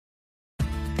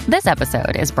This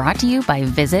episode is brought to you by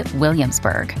Visit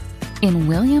Williamsburg. In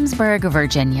Williamsburg,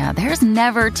 Virginia, there's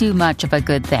never too much of a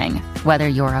good thing. Whether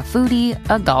you're a foodie,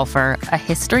 a golfer, a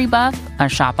history buff, a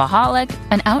shopaholic,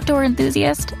 an outdoor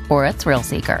enthusiast, or a thrill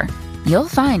seeker, you'll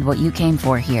find what you came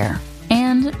for here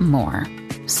and more.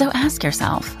 So ask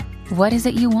yourself, what is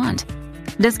it you want?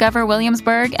 Discover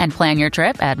Williamsburg and plan your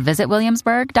trip at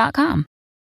visitwilliamsburg.com.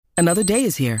 Another day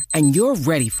is here, and you're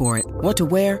ready for it. What to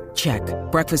wear? Check.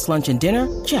 Breakfast, lunch, and dinner?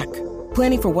 Check.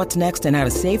 Planning for what's next and how to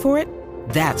save for it?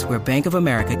 That's where Bank of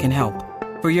America can help.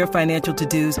 For your financial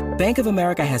to-dos, Bank of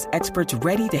America has experts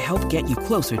ready to help get you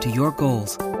closer to your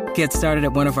goals. Get started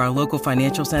at one of our local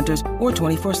financial centers or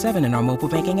 24/7 in our mobile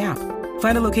banking app.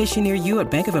 Find a location near you at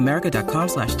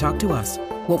bankofamerica.com/talktous.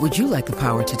 What would you like the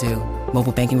power to do?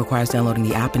 Mobile banking requires downloading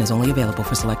the app and is only available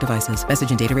for select devices.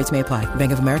 Message and data rates may apply.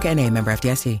 Bank of America N.A., member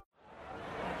FDIC.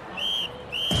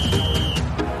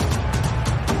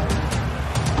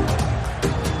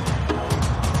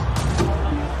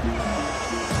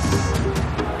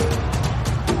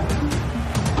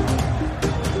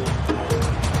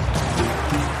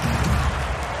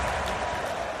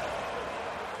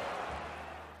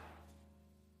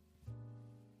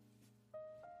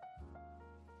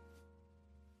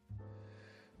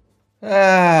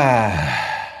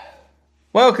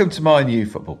 Welcome to my new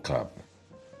football club.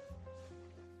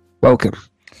 Welcome.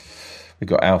 We've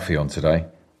got Alfie on today.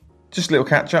 Just a little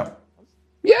catch up.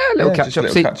 Yeah, a little catch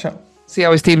up. See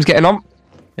how his team's getting on.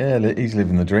 Yeah, he's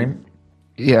living the dream.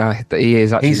 Yeah, he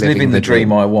is actually. He's living the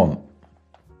dream I want.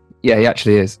 Yeah, he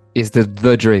actually is. He's the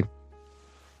dream.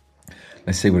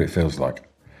 Let's see what it feels like.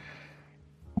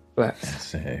 Let's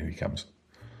see, here he comes.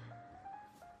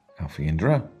 Alfie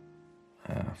Indra.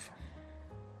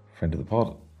 Friend of the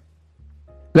pod.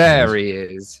 There he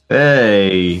is.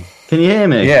 Hey, can you hear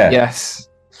me? Yeah. Yes.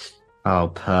 Oh,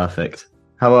 perfect.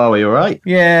 How are we? All right?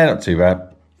 Yeah, not too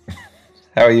bad.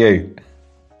 How are you?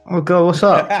 Oh God, what's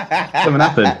up? Something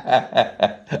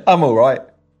happened. I'm all right.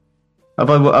 Have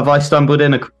I stumbled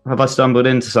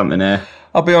into something here?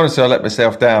 I'll be honest, I let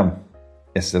myself down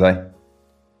yesterday.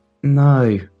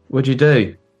 No. What'd you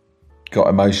do? Got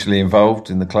emotionally involved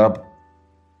in the club.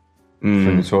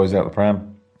 Threw the toys out the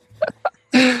pram.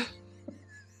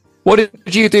 What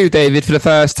did you do, David, for the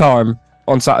first time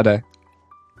on Saturday?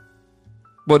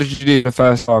 What did you do for the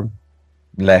first time?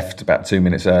 Left about 2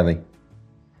 minutes early.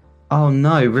 Oh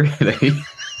no, really?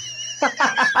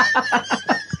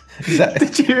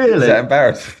 Did you really? Is that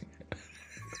embarrassing?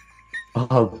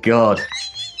 Oh God.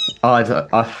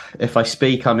 If I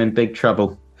speak, I'm in big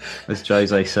trouble, as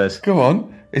Jose says. Go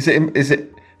on. Is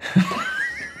it?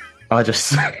 I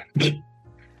just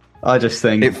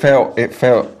think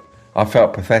I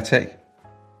felt pathetic.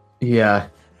 Yeah.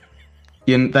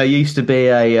 There used to be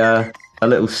a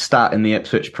little stat in the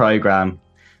Ipswich programme,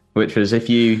 which was if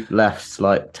you left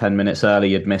like 10 minutes early,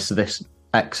 you'd miss this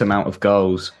X amount of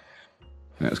goals.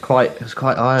 And it was quite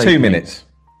eye-opening. 2 minutes.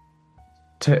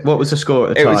 What was the score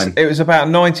at the time? It was about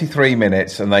 93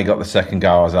 minutes, and they got the second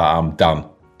goal. I was like, I'm done.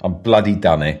 I'm bloody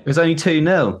done here. It was only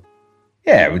 2-0.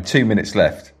 Yeah, with 2 minutes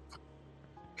left.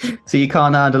 So you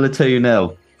can't handle a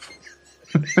 2-0?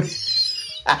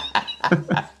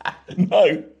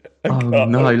 No. Oh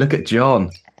no, look at John.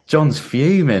 John's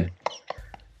fuming.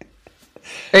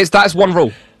 That's one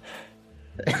rule.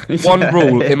 One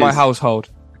rule in my household.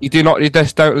 You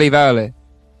just don't leave early.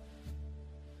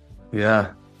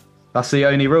 Yeah. That's the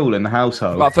only rule in the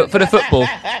household. But for the football.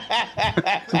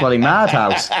 It's a bloody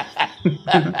madhouse.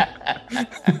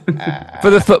 For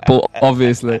the football,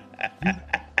 obviously.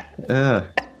 Yeah.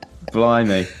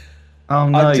 Blimey. Oh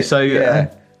no!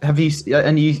 Have you?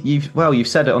 And you've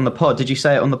said it on the pod. Did you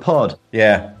say it on the pod?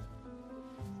 Yeah.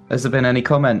 Has there been any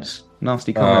comments?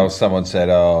 Nasty comments? Oh, someone said,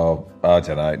 I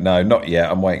don't know. No, not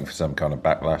yet. I'm waiting for some kind of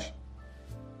backlash.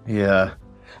 Yeah.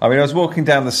 I mean, I was walking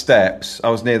down the steps. I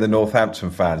was near the Northampton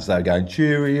fans. They were going,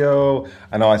 cheerio.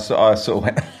 And I sort of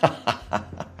went...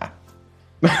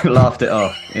 Laughed it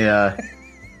off. Yeah.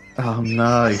 Oh,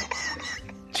 no.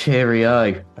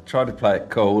 Cheerio. I tried to play it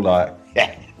cool, like,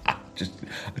 I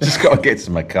just got to get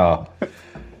to my car.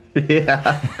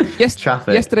 Yeah. Yes.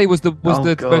 Traffic. Yesterday was the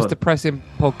most depressing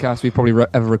podcast we probably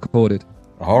ever recorded.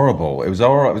 Horrible. It was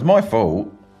all right. It was my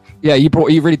fault. Yeah, you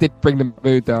really did bring the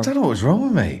mood down. I don't know what was wrong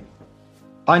with me.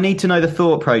 I need to know the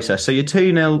thought process. So you're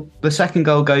 2-0, the second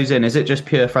goal goes in. Is it just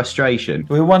pure frustration?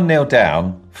 We were 1-0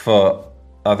 down for,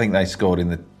 I think they scored in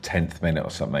the 10th minute or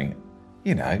something,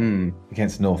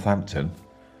 against Northampton.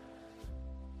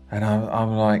 And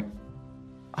I'm like,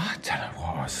 I don't know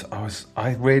what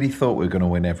I really thought we were going to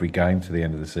win every game to the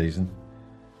end of the season.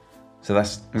 So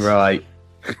that's... Right.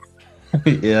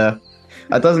 Yeah.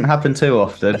 That doesn't happen too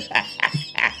often.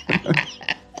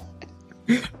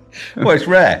 Well, it's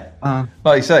rare.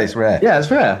 Like you say, it's rare. Yeah,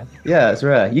 it's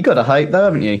rare. You got to hope, though,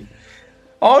 haven't you?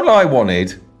 All I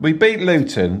wanted, we beat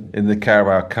Luton in the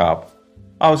Carabao Cup.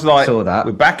 I was like, Saw that.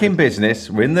 We're back in business.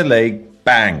 We're in the league.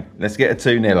 Bang. Let's get a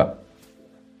 2-0.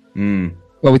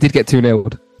 Well, we did get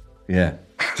 2-0'd. Yeah.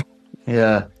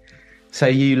 Yeah. So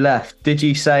you left. Did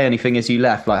you say anything as you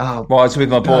left? Like, oh, Well, I was with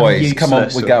my boys. Come on,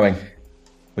 useless. we're going.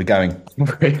 We're going.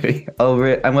 Really? Oh,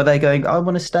 really? And were they going, I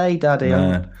want to stay, Daddy?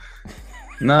 No.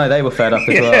 No, they were fed up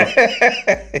as well.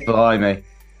 Blimey.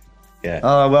 Yeah.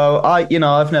 Oh, well,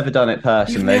 I've never done it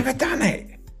personally. You've never done it?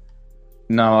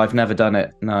 No, I've never done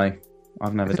it. No,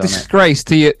 I've never done it. Disgrace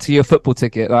to your football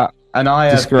ticket, that. And I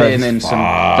have Disgrace. been in some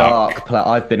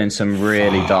I've been in some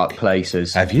really dark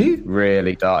places. Have you?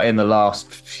 Really dark. In the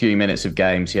last few minutes of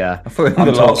games, yeah. I thought in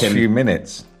the last few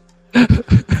minutes.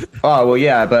 Oh, well,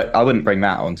 yeah, but I wouldn't bring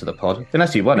that onto the pod.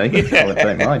 Unless you want to. I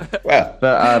don't mind. Well,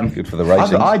 but, good for the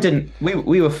racing. I didn't...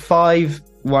 We were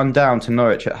 5-1 down to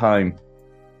Norwich at home.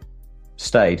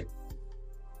 Stayed.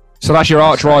 So that's your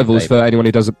arch rivals for anyone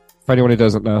who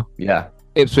doesn't know. Yeah.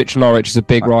 Ipswich Norwich is a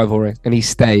big rivalry, and he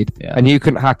stayed. Yeah. And you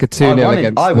couldn't hack a 2-0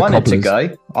 against I the wanted to Cobblers.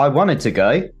 go. I wanted to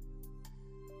go.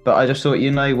 But I just thought,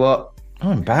 you know what?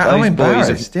 I'm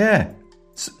embarrassed, yeah.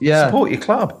 Yeah. Support your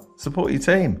club. Support your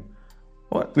team.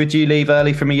 What? Would you leave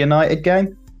early from a United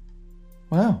game?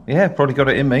 Well, yeah, probably got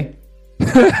it in me.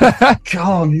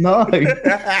 Oh, no.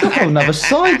 I've got another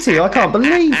side to you. I can't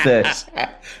believe this.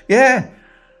 Yeah.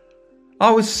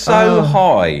 I was so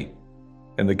high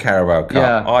in the Carabao Cup.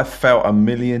 Yeah. I felt $1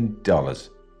 million.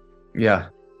 Yeah.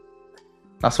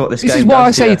 That's what this This game is what I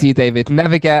does say you. to you, David.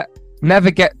 Never get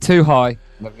too high,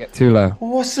 never get too low.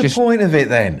 Well, what's the point of it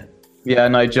then? Yeah,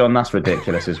 no, John, that's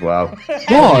ridiculous as well.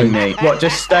 Why? Me. What,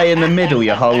 just stay in the middle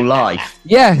your whole life?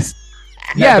 Yes.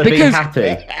 Yeah, Never because be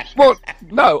happy. well,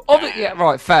 no, yeah,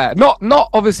 right, fair. Not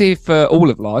obviously for all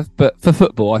of life, but for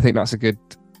football, I think that's a good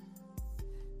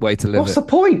way to live What's it. the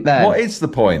point then? What is the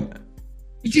point?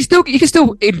 You can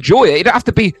still enjoy it. You don't have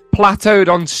to be plateaued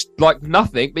on like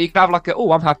nothing, but you can have like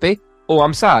I'm happy, or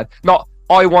I'm sad. Not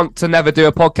I want to never do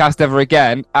a podcast ever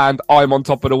again, and I'm on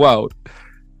top of the world.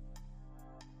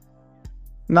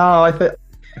 No, I think...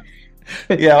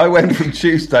 Yeah, I went from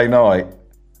Tuesday night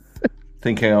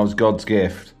thinking I was God's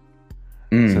gift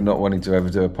to not wanting to ever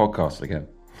do a podcast again.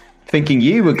 Thinking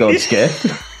you were God's gift.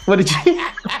 What did you...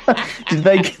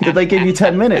 did they give you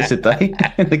 10 minutes, did they?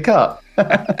 In the cup?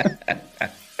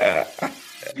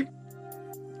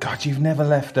 God, you've never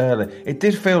left early. It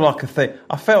did feel like a thing.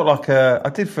 I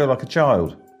did feel like a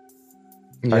child.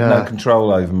 I had no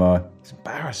control over my... It's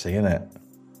embarrassing, isn't it?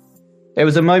 It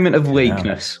was a moment of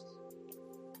weakness.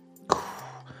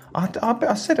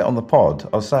 I said it on the pod.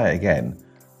 I'll say it again.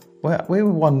 We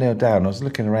were 1-0 down. I was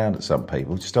looking around at some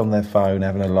people just on their phone,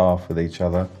 having a laugh with each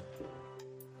other.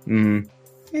 You're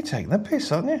taking the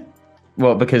piss, aren't you?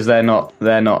 Well, because they're not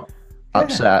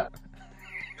upset.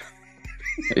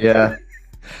 Yeah.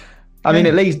 I mean,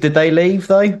 at least, did they leave,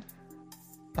 though? They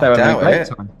were having a great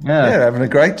time. Yeah, they're having a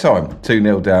great time.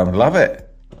 2-0 down. Love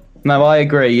it. No, I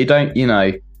agree. You don't,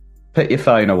 put your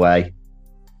phone away.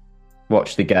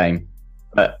 Watch the game.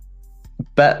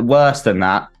 But worse than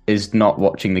that is not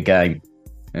watching the game,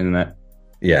 isn't it?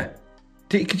 Yeah.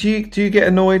 Do you get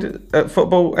annoyed at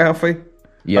football, Alfie?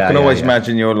 Yeah. I can always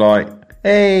imagine you're like,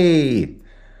 hey.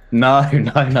 No,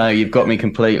 you've got me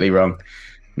completely wrong.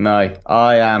 No,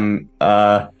 I am.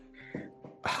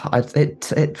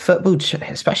 Football,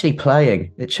 especially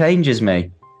playing, it changes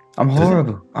me. I'm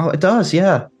horrible. Oh, it does.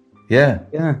 Yeah. Yeah.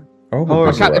 Horrible.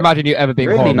 I can't imagine you ever being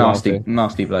Really horrible,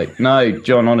 nasty bloke. No,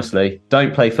 John, honestly,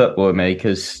 don't play football with me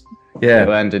because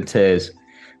it'll end in tears.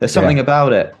 There's something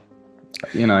about it,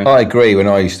 I agree. When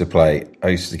I used to play, I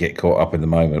used to get caught up in the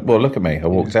moment. Well, look at me. I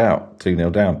walked out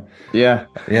 2-0 down. Yeah.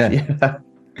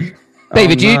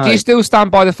 David, do you still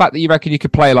stand by the fact that you reckon you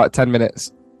could play like 10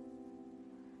 minutes?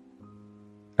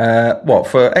 What,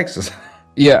 for exercise?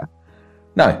 Yeah.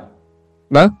 No.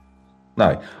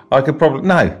 I could probably...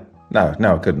 No,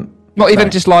 I couldn't. Not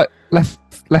even just like left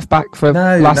back for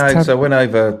last 10? So I went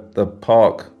over the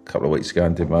park a couple of weeks ago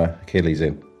and did my Achilles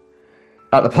in.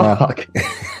 At the park?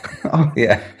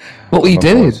 Yeah. What were you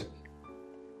doing?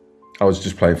 I was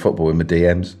just playing football with my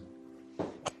DMs.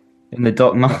 In the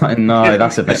Doc Martin? No,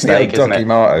 that's a mistake, isn't Docky it?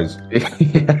 Martos.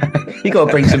 You got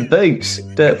to bring some boots.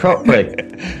 Do it properly.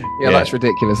 Yeah, that's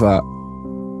ridiculous, that.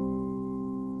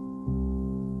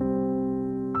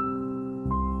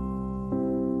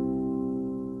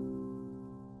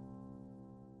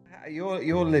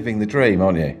 You're living the dream,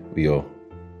 aren't you?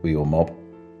 With your mob.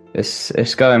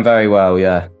 It's going very well,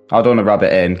 yeah. I don't want to rub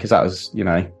it in because that was,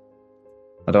 I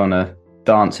don't want to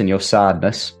dance in your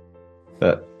sadness.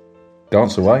 But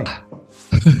Dance away.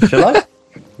 shall I?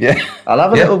 Yeah. I'll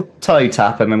have a little toe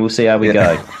tap and then we'll see how we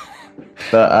go.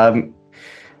 But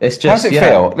it's just. How's it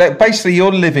feel? Like, basically,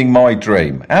 you're living my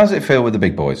dream. How does it feel with the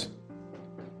big boys?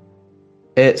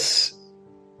 It's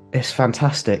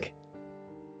fantastic.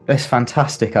 It's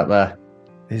fantastic up there.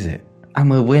 Is it? And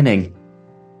we're winning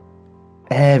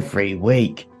every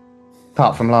week.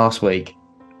 Apart from last week.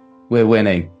 We're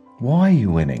winning. Why are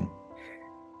you winning?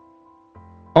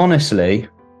 Honestly,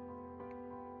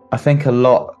 I think a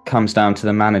lot comes down to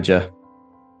the manager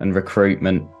and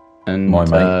recruitment and My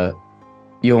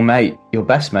mate. Your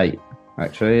best mate,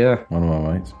 actually, yeah. One of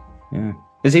my mates. Yeah.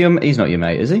 Is he? He's not your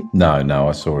mate, is he? No,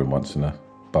 I saw him once in a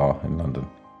bar in London.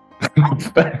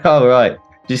 Oh, right.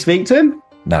 Did you speak to him?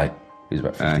 No, he's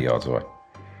about 50 yards away.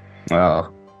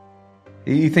 Oh.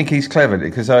 You think he's clever?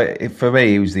 Because for me,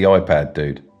 he was the iPad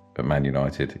dude at Man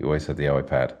United. He always had the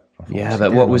iPad. Yeah,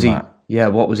 but what was he? Yeah,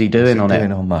 what was he doing on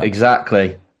it? On that?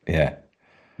 Exactly. Yeah.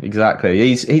 Exactly.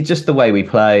 He's just the way we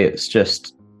play. It's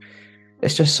just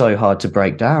so hard to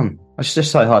break down. It's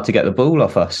just so hard to get the ball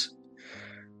off us.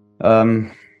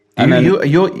 And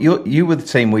you were the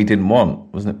team we didn't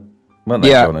want, wasn't it? Weren't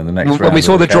they, John, in the next round? When we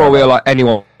saw the draw, we were like,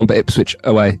 anyone but Ipswich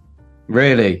away.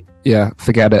 Really? Yeah,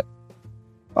 forget it.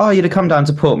 Oh, you'd have come down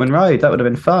to Portman Road. That would have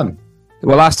been fun.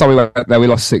 Well, last time we went there, we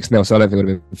lost 6-0, so I don't think it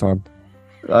would have been fun.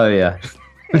 Oh, yeah.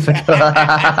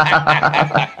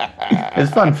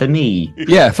 It's fun for me.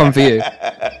 Yeah, fun for you.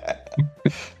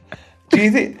 Do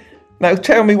you think... Now,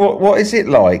 tell me, what is it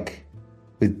like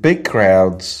with big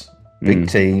crowds, big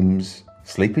teams,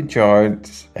 sleeping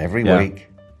giants every week?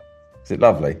 Is it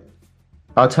lovely?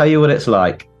 I'll tell you what it's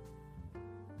like.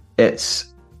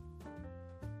 It's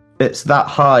that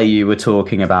high you were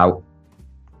talking about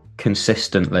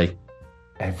consistently.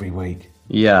 Every week.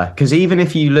 Yeah, because even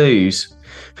if you lose,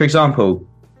 for example,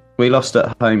 we lost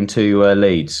at home to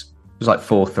Leeds. It was like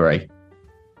 4-3.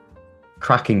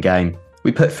 Cracking game.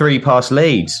 We put 3 past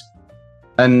Leeds.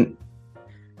 And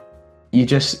I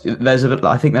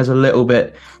think there's a little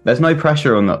bit, there's no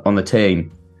pressure on the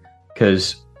team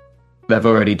because they've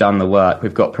already done the work.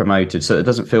 We've got promoted, so it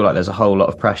doesn't feel like there's a whole lot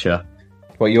of pressure.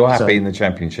 Well, you're happy in the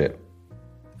Championship?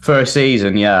 For a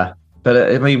season, yeah.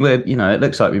 But I mean, it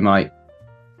looks like we might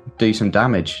do some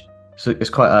damage. So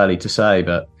it's quite early to say,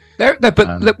 but...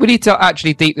 Look, we need to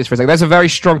actually deep this for a second. There's a very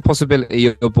strong possibility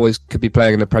your boys could be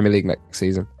playing in the Premier League next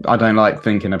season. I don't like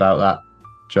thinking about that,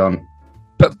 John.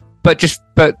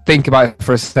 But think about it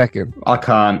for a second. I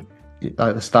can't.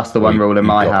 That's the one rule in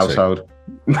my household.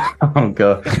 Oh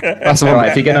god! That's the one. Right,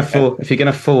 if you're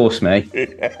gonna force me,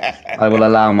 I will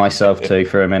allow myself to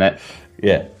for a minute.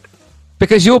 Yeah.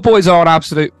 Because your boys are on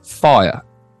absolute fire,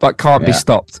 like can't be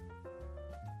stopped.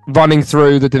 Running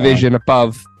through the division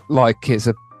above, like it's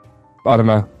I don't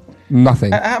know,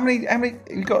 nothing. How many?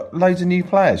 You got loads of new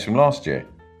players from last year.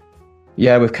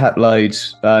 Yeah, we've kept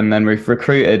loads, and then we've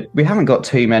recruited. We haven't got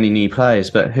too many new players,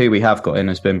 but who we have got in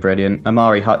has been brilliant.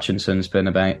 Amari Hutchinson's been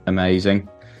amazing.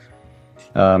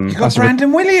 You got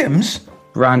Brandon Williams.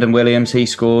 Brandon Williams, he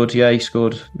scored. Yeah, he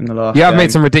scored in the last. Yeah, I've game.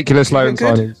 made some ridiculous loan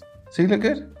signings. Does he look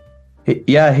good?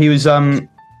 He was.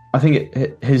 I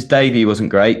think his debut wasn't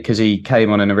great because he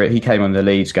came on in the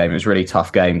Leeds game. It was a really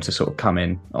tough game to sort of come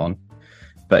in on,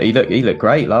 but he looked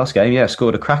great last game. Yeah,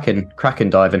 scored a cracking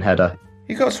diving header.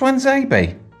 You got Swansea,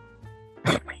 B.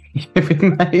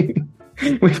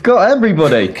 We've got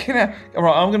everybody. All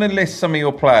right, I'm going to list some of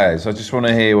your players. I just want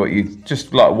to hear what you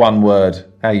just like one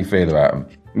word. How you feel about them?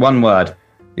 One word.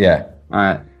 Yeah. All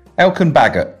right. Elkan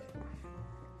Baggott.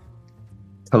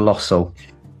 Colossal.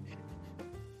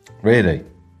 Really?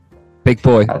 Big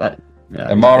boy. Yeah,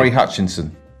 Amari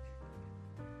Hutchinson.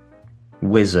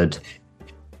 Wizard.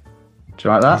 Do you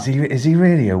like that? Is he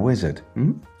really a wizard?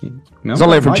 No, He's on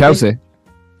loan from Chelsea.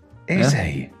 Is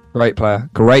he? Great player.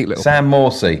 Great little. Sam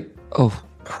Morsey. Oh.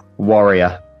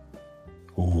 Warrior.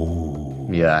 Ooh.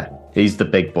 Yeah, he's the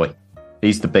big boy.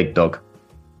 He's the big dog.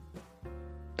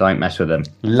 Don't mess with him.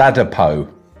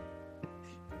 Ladapo.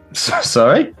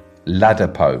 Sorry?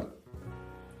 Ladapo.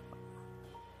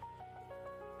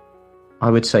 I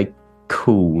would say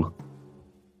cool.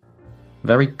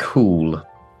 Very cool.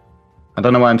 I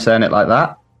don't know why I'm saying it like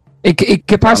that. In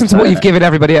comparison to what you've given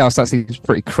everybody else, that seems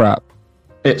pretty crap.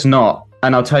 It's not.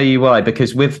 And I'll tell you why.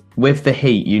 Because with the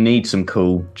heat, you need some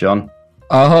cool, John.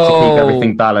 Oh. To keep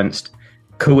everything balanced.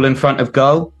 Cool in front of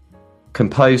goal.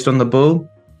 Composed on the ball.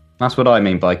 That's what I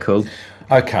mean by cool.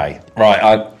 Okay.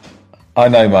 Right. I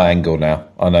know my angle now.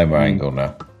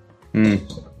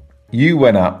 You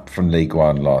went up from League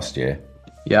One last year.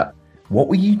 Yeah. What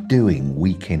were you doing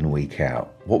week in, week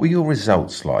out? What were your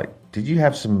results like? Did you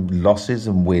have some losses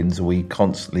and wins, or were you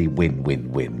constantly win,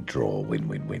 draw, win,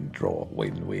 draw,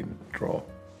 win, draw?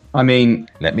 I mean...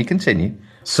 Let me continue.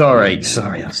 Sorry. Win,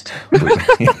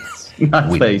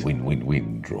 Please.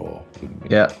 win, draw, win.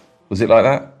 Yeah. Was it like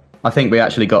that? I think we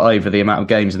actually got over the amount of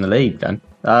games in the league then.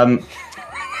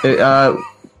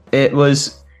 It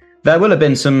was... There will have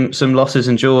been some losses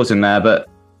and draws in there, but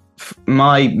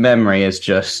my memory is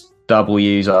just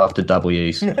W's after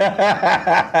W's.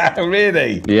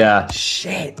 Really? Yeah.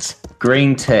 Shit.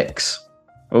 Green ticks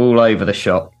all over the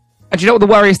shop. And do you know what the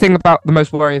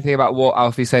most worrying thing about what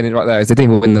Alfie's saying right there is they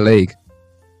didn't even win the league.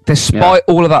 Despite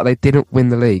all of that, they didn't win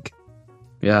the league.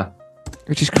 Yeah.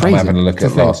 Which is crazy. I'm having a look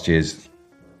at last year's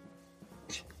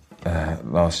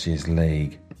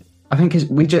league. I think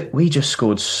we just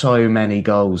scored so many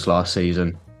goals last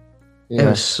season.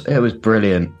 Yeah. It was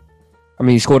brilliant. I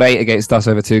mean, you scored 8 against us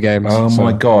over 2 games. Oh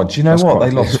my God. Do you know what?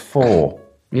 They lost 4.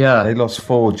 Yeah. They lost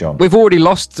 4, John. We've already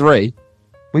lost 3.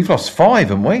 We've lost 5,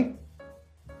 haven't we?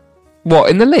 What,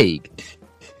 in the league?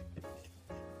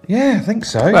 Yeah, I think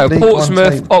so. No, League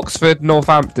Portsmouth, 1, Oxford,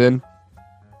 Northampton.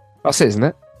 That's it, isn't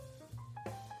it?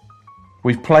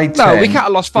 We've played 10. No, we can't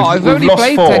have lost 5. We've only lost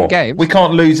played 4. 10 games. We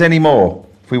can't lose any more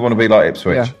if we want to be like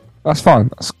Ipswich. Yeah, that's fine.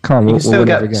 That's calm. You can still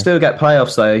get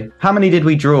playoffs though. How many did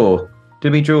we draw?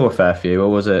 Did we draw a fair few, or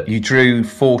was it? You drew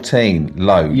 14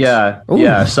 loads. Yeah, Ooh.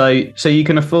 yeah. So you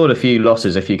can afford a few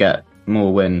losses if you get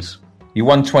more wins. You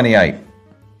won 28.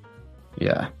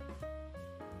 Yeah,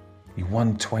 You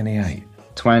won 28.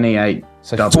 28.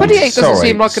 So double. 28 doesn't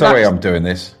seem like an Sorry, I'm doing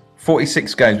this.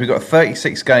 46 games. We've got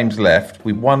 36 games left.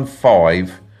 We've won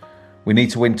 5. We need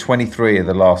to win 23 of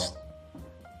the last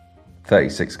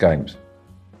 36 games.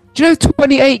 Do you know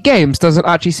 28 games doesn't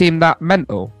actually seem that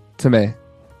mental to me?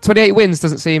 28 wins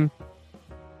doesn't seem...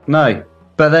 No,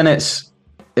 but then it's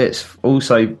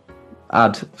also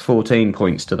add 14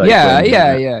 points to those. Yeah.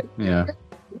 Yeah.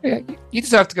 You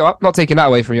deserve to go up. Not taking that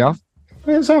away from you, Alf.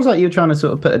 It sounds like you're trying to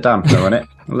sort of put a dampener on it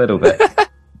a little bit.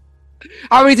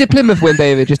 How many did Plymouth win,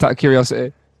 David? Just out of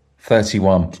curiosity.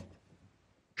 31.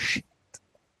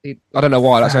 I don't know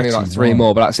why. That's only like 3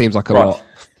 more, but that seems like a lot.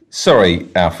 Sorry,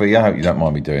 Alfie. I hope you don't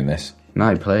mind me doing this.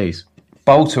 No, please.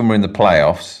 Bolton were in the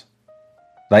playoffs.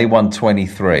 They won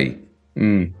 23.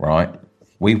 Right.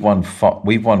 We've won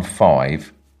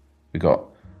 5. We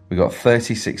got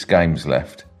 36 games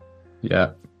left.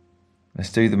 Yeah.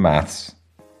 Let's do the maths.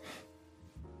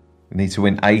 We need to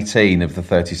win 18 of the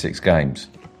 36 games.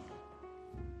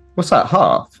 What's that,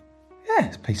 half? Yeah,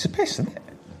 it's a piece of piss, isn't it?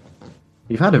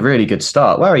 You've had a really good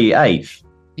start. Where are you, 8th?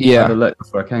 Yeah. I had a look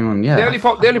before I came on. Yeah. The only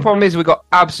problem is we've got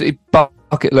absolutely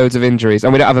bucket loads of injuries,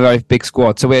 and we don't have a very big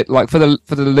squad. So we're like for the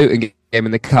Luton game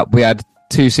in the cup, we had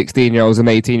 2 16-year-olds and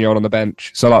an 18-year-old on the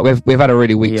bench. So like we've had a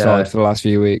really weak side for the last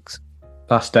few weeks.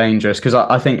 That's dangerous because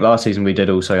I think last season we did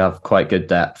also have quite good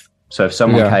depth. So if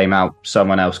someone came out,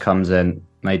 someone else comes in,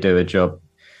 they do a job.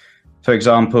 For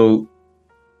example,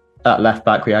 at left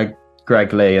back we had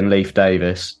Greg Lee and Leif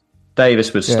Davis.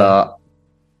 Davis would start.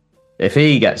 If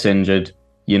he gets injured,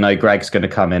 you know Greg's going to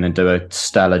come in and do a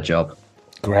stellar job.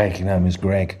 Greg, you know him as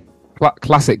Greg.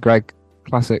 Classic Greg.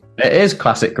 Classic. It is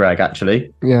classic Greg,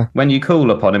 actually. Yeah. When you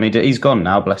call upon him, he's gone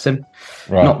now, bless him.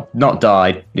 Right. Not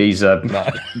died. He's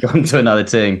gone to another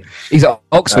team. He's at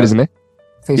Oxford, isn't he?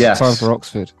 I think yes. it's time for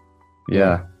Oxford.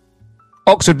 Yeah.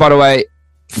 Oxford, by the way,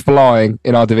 flying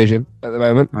in our division at the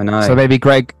moment. I know. So maybe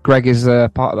Greg is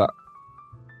part of that.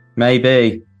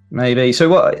 Maybe. So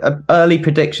what early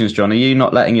predictions, John? Are you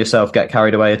not letting yourself get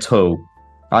carried away at all?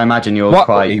 I imagine you're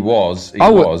quite... He was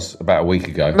about a week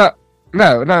ago.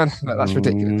 No, that's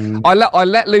ridiculous. I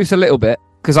let loose a little bit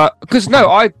because I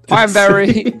am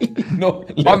very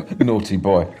naughty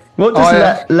boy. What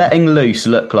does letting loose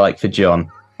look like for John?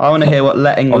 I want to hear what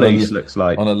letting loose looks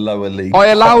like. On a lower league. I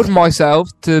allowed myself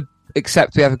to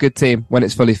accept we have a good team when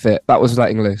it's fully fit. That was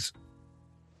letting loose.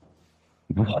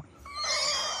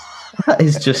 That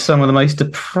is just some of the most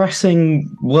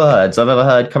depressing words I've ever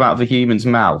heard come out of a human's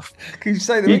mouth. Can you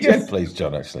say them again, please,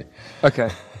 John, actually? Okay.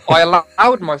 I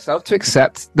allowed myself to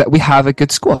accept that we have a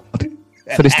good squad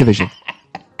for this division.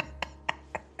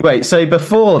 Wait, so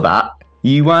before that,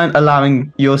 you weren't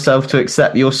allowing yourself to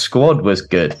accept your squad was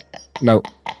good? No.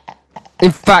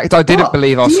 In fact, I didn't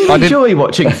believe us. Do you enjoy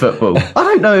watching football? I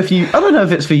don't know if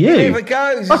it's for you. Here it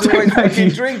goes. He's always fucking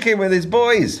drinking with his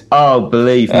boys. Oh,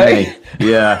 believe me.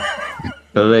 Yeah.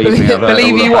 Believe me.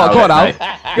 Believe you what? Go on, Al.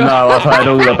 No, I've heard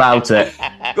all about it.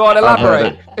 Go on,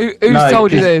 elaborate. Who's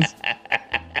told you this?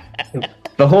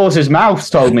 The horse's mouth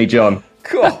told me, John.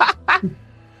 Cool.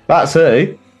 That's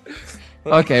who.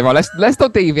 Okay, well, let's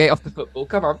not deviate off the football.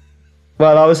 Come on.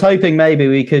 Well, I was hoping maybe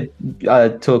we could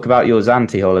talk about your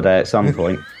Zante holiday at some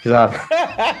point. Because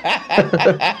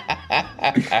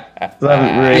I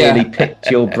haven't really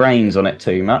picked your brains on it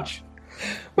too much.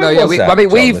 When was that,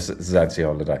 John, this Zante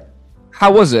holiday?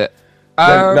 How was it?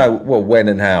 When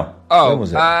and how? When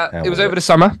was it? It was over the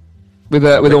summer with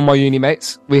all my uni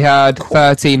mates. We had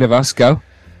 13 of us go.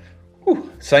 Ooh,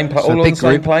 all on the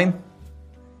same plane?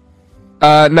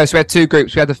 No, so we had two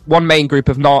groups. We had one main group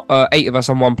of 8 of us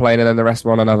on one plane, and then the rest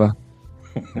were on another.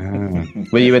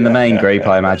 Were you in the main group,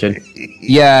 I imagine?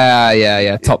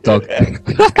 Yeah. Top dog.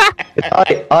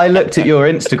 I looked at your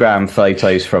Instagram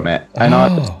photos from it, and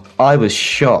I was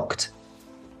shocked.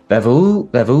 They've all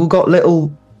got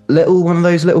little one of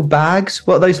those little bags.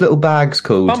 What are those little bags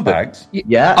called? Bum bags.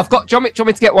 Yeah. I've got. Do you want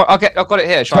me to get one? I've got it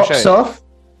here. Shall I show you? Tops off.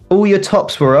 All your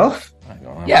tops were off.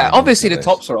 Yeah, obviously the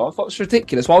tops are off. That's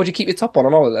ridiculous. Why would you keep your top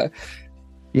on holiday?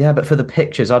 Yeah, but for the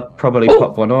pictures, I'd probably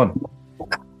pop one on.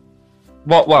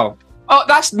 What? Well,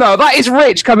 that is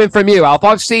rich coming from you, Alf.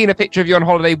 I've seen a picture of you on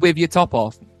holiday with your top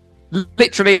off,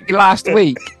 literally last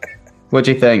week. What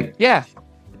do you think? Yeah,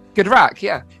 good rack.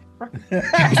 Yeah,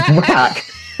 rack.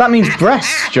 That means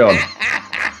breasts, John.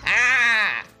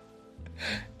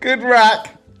 Good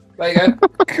rack. There you go.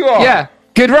 Come on. Yeah,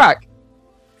 good rack.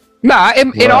 Nah,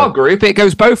 in our group, it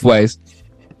goes both ways.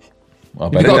 Well,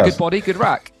 if you've got a good body, good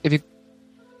rack. If you...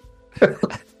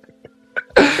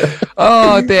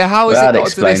 Oh dear, how has it got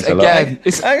to this again?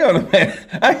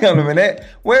 Hang on a minute.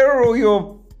 Where are all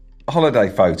your holiday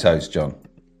photos, John?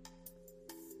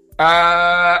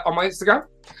 On my Instagram.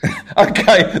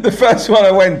 Okay, the first one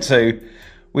I went to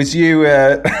was you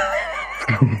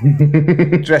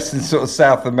dressed in sort of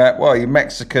South America. Well, you're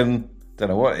Mexican. Don't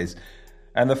know what it is.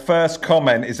 And the first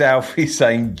comment is Alfie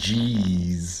saying,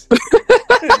 "Jeez."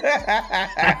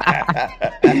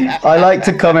 I like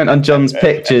to comment on John's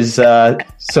pictures,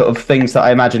 sort of things that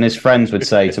I imagine his friends would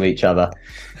say to each other.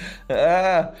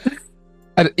 Yeah.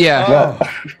 Let me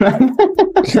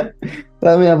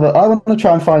have I want to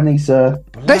try and find these.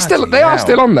 They are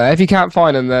still on there. If you can't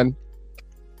find them, then.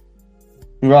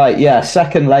 Right, yeah,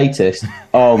 second latest.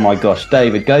 Oh my gosh,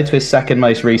 David, go to his second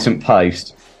most recent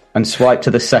post and swipe to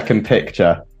the second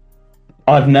picture.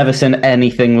 I've never seen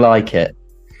anything like it.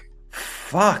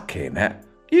 Fucking hell.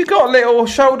 You got little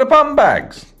shoulder bum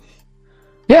bags?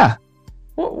 Yeah.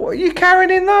 What are you carrying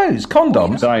in those?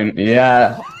 Condoms?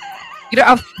 Yeah. You don't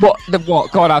have... What?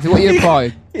 God, Alfie, what are you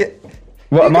implying? Yeah.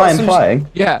 What am I implying?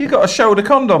 Yeah. You got a shoulder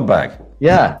condom bag?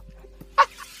 Yeah.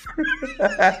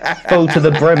 Full to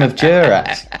the brim of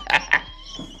Durex.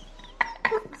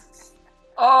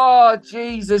 Oh,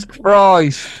 Jesus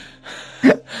Christ.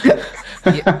 No,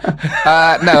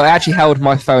 I actually held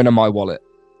my phone and my wallet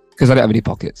because I don't have any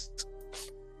pockets.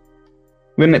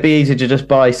 Wouldn't it be easy to just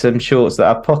buy some shorts that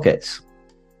have pockets?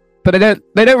 But they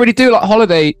don't really do like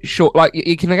holiday short, like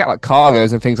you can get like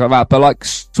cargos and things like that, but like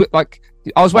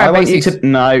I was wearing basics.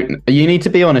 No, you need to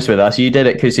be honest with us. You did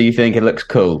it because you think it looks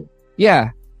cool.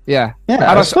 Yeah. And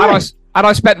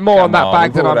I spent more on that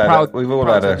bag than I'm proud. We've all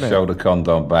had a shoulder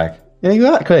condom bag.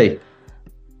 Exactly.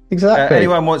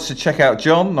 Anyone wants to check out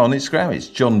John on Instagram? It's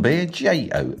John Beer,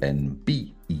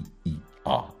 JONBEERA.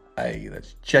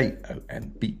 That's JONBEERA.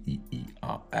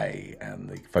 And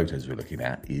the photos we're looking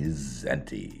at is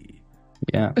Zante.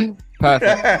 Yeah.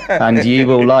 Perfect. And you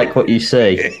will like what you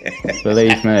see.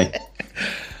 Believe me.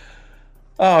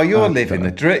 Oh, you're living the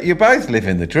dream. You're both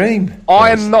living the dream. I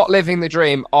am not living the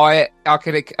dream. I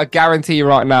can guarantee you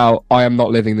right now, I am not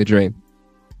living the dream.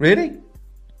 Really?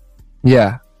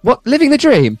 Yeah. What? Living the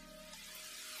dream?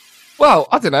 Well,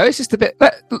 I don't know. It's just a bit...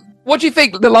 What do you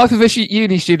think the life of a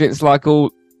uni student's like?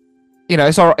 All,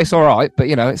 it's all right, but,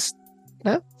 it's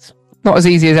not as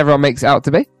easy as everyone makes it out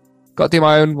to be. Got to do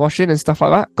my own washing and stuff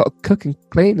like that. Got to cook and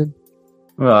clean and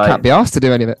can't be asked to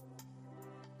do any of it.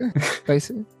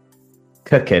 Basically.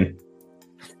 Cooking?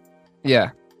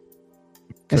 Yeah.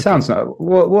 It sounds like...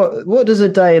 What does a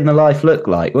day in the life look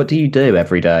like? What do you do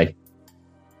every day?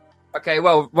 Okay,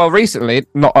 well, recently,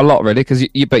 not a lot really, because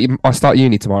I start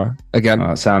uni tomorrow again.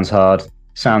 Oh, it sounds hard.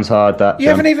 Sounds hard. That you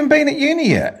haven't even been at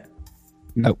uni yet.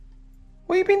 No.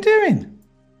 What have you been doing?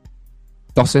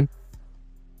 Dossing.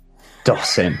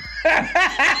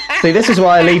 See, this is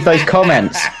why I leave those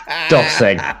comments.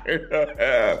 Dossing.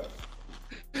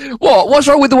 What? What's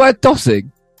wrong with the word dossing?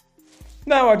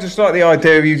 No, I just like the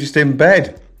idea of you just in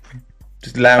bed,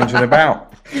 just lounging about.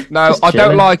 No, I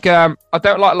don't like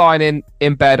lying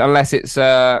in bed unless it's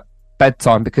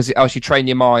bedtime, because it helps you train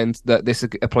your mind that this is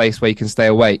a place where you can stay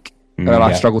awake and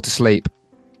I struggle to sleep.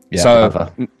 Yeah,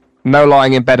 so no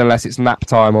lying in bed unless it's nap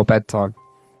time or bedtime.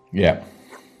 Yeah.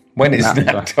 When is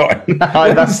nap time?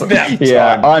 No, that's nap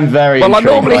yeah. time? I'm very. Well, I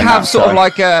intrigued normally by have nap sort of time.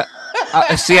 like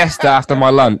a siesta after my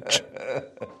lunch.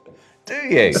 Do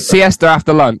you? Siesta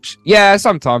after lunch. Yeah,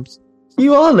 sometimes.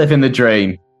 You are living the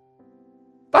dream.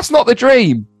 That's not the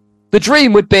dream. The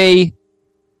dream would be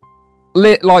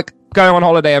like going on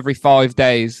holiday every 5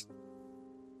 days.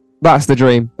 That's the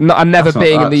dream. And never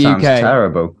being in the Sounds UK.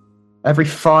 terrible. Every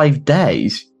 5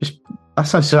 days. That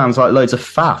sounds like loads of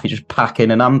faff. You're just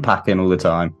packing and unpacking all the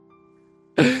time.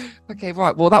 Okay,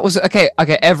 right. Well, that was okay.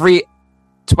 Every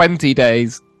 20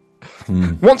 days,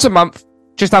 once a month,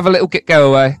 just have a little go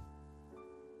away.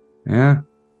 Yeah.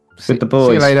 With the boys.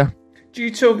 See you later. Do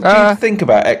you think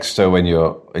about Exeter when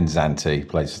you're in Zante,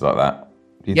 places like that?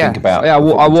 Do you think about? Yeah, I the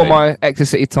wore football team? my Exeter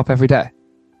City top every day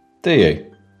Do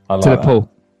you? I like to the that.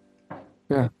 pool.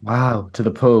 Yeah, Wow, to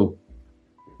the pool.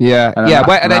 yeah, And then yeah.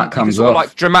 that- And then that you can comes sort of off.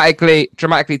 like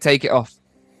dramatically take it off.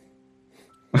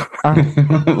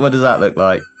 What does that look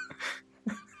like?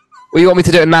 Well, you want me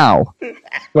to do it now?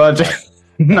 Well,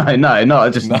 no,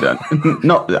 not just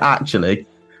not actually.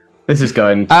 This is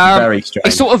going very strange.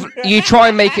 It's sort of you try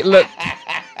and make it look.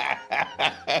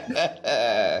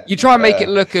 You try and make it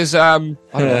look as I don't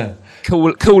know,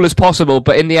 cool as possible,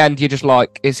 but in the end, you're just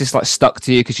like it's just like stuck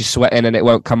to you because you're sweating and it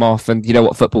won't come off. And you know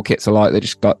what football kits are like? They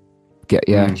just got Do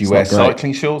you wear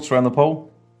cycling shorts around the pool?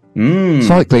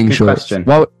 cycling good shorts. question.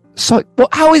 Well,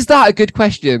 how is that a good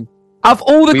question? Of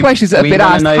all the questions that have been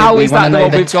asked, how is that the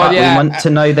one we've gone? Yeah, We want to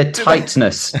know the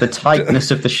tightness of the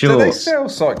Do they shorts. sell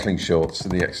cycling shorts in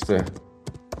the Exeter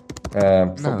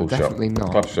football shop? definitely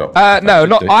not. Club shop? no,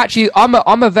 not do. actually.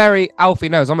 I'm a very Alfie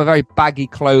knows. I'm a very baggy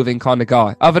clothing kind of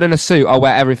guy. Other than a suit, I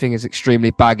wear everything is extremely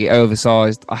baggy,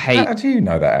 oversized. I hate. How do you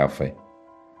know that, Alfie?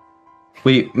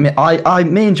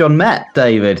 Me and John met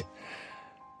David.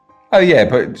 Oh yeah,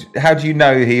 but how do you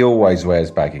know he always wears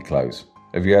baggy clothes?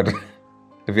 Have you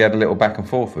had a little back and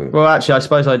forth with him? Well, actually, I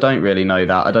suppose I don't really know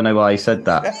that. I don't know why he said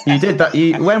that. You did that.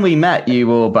 When we met, you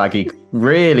wore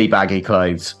really baggy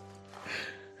clothes.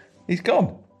 He's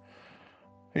gone.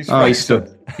 He's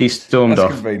He's stormed That's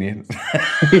off. convenient.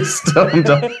 He's stormed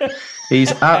off.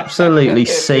 He's absolutely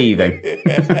seething.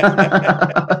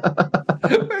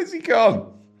 Where's he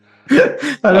gone? I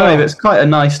don't know, but it's quite a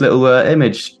nice little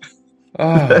image.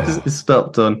 It's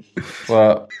stopped on.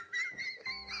 Well,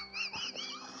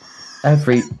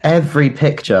 Every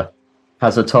picture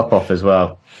has a top off as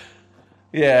well.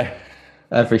 yeah.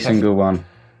 Every single one.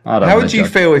 I don't How wanna would you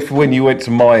judge. feel if when you went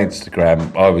to my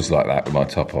Instagram, I was like that with my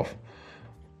top off?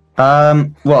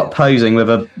 What, posing with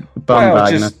a bum Well,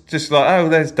 bag just like, oh,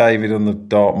 there's David on the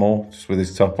Dartmoor, just with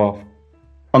his top off.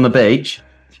 on the beach?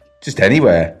 Just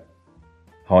anywhere.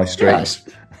 High Street. Yes.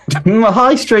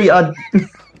 High Street,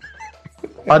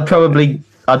 I'd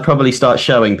probably start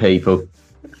showing people.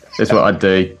 Is what I'd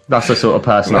do. That's the sort of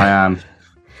person I am.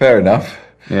 Fair enough.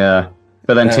 Yeah.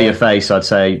 But then to your face, I'd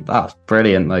say, that's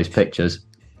brilliant, those pictures.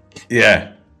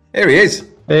 Yeah. Here he is.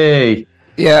 Hey.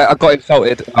 Yeah, I got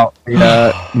insulted about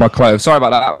my clothes. Sorry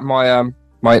about that.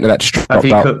 My internet just dropped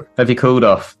out. Have you cooled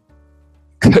off?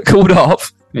 Called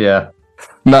off? Yeah.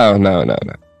 No.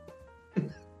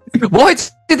 Why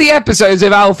did the episodes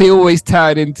of Alfie always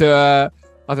turn into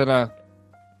I don't know,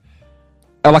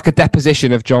 like a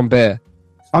deposition of John Beer?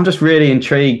 I'm just really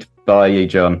intrigued by you,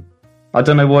 John. I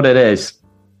don't know what it is.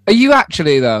 Are you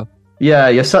actually though? Yeah,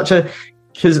 you're such a...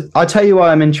 Because I tell you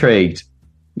why I'm intrigued.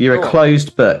 You're a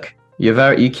closed book.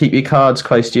 You keep your cards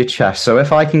close to your chest. So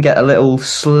if I can get a little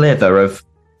slither of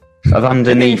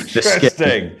underneath the skin...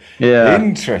 Interesting. Yeah.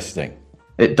 Interesting.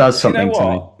 It does You something know to me.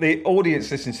 what? The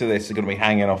audience listening to this are going to be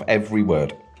hanging off every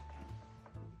word.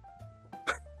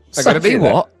 They're going to be Such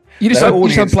a- what? You just The unplugged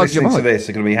audience your listening to mic. this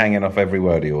are going to be hanging off every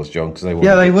word of yours, John, because they want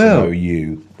Yeah, to they get to will. know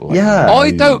you. Like, Yeah.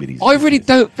 I really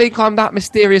don't think I'm that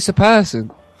mysterious a person.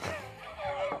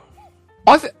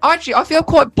 I feel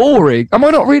quite boring. Am I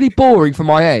not really boring for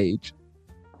my age?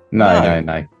 No.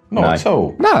 Not at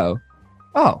all. No.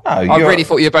 Oh, No, I you're- really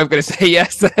thought you were both going to say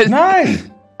yes then. No,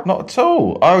 not at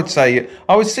all. I would say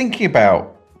I was thinking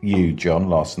about you, John,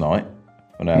 last night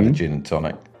when I had a gin and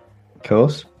tonic. Of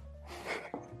course.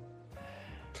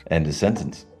 End of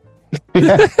sentence. What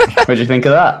do you think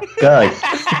of that? Go.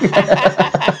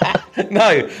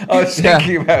 No, I was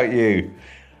thinking about you.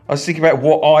 I was thinking about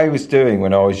what I was doing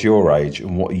when I was your age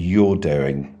and what you're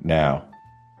doing now.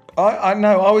 I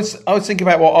know. I was thinking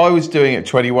about what I was doing at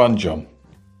 21, John.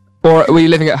 Or were you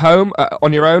living at home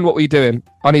on your own? What were you doing?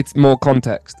 I need more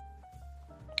context.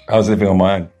 I was living on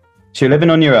my own. So you're living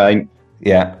on your own,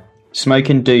 Yeah.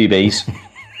 smoking doobies.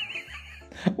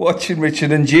 Watching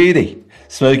Richard and Judy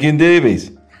smoking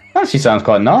doobies. Actually sounds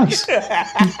quite nice.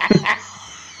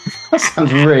 That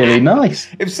sounds really nice.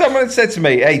 If someone had said to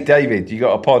me, "Hey, David, you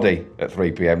got a poddy at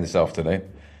 3 p.m. this afternoon?"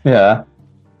 Yeah.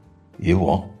 You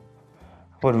what?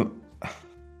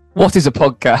 What is a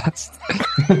podcast?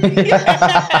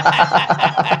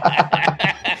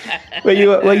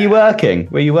 Were you working?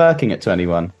 Were you working at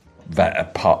 21?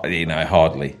 That part,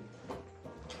 hardly.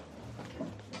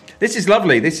 This is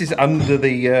lovely. This is under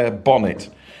the bonnet.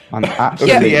 I'm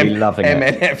absolutely loving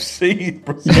it. MNFC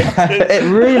presenters. It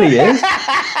really is.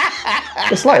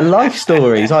 It's like life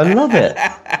stories. I love it.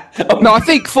 No, I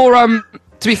think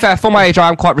to be fair, for my age, I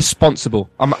am quite responsible.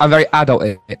 I'm very adult.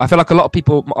 I feel like a lot of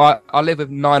people. I live with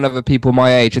 9 other people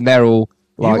my age, and they're all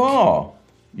like.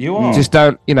 You are. Just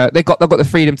don't. They've got the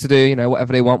freedom to do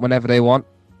whatever they want whenever they want.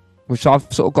 Which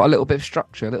I've sort of got a little bit of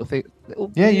structure, a little thing.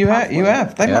 Yeah, you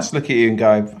have. They must look at you and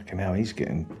go, "Fucking hell, he's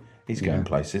going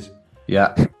places."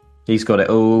 Yeah, he's got it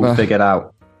all figured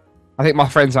out. I think my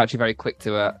friends are actually very quick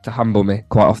to humble me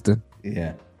quite often.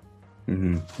 Yeah.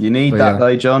 Mm-hmm. You need that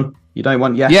though, John. You don't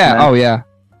want yes men. Oh yeah.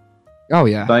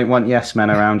 Don't want yes men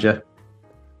around you.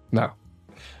 No.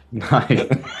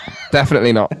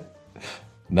 Definitely not.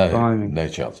 No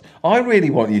chance. I really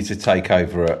want you to take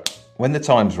over when the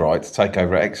time's right. To take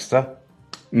over at Exeter.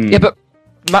 Yeah, but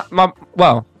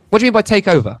what do you mean by take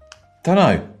over? Don't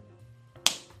know.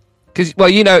 Because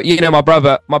my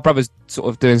brother's sort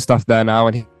of doing stuff there now,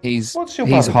 and he's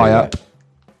high up.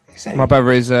 My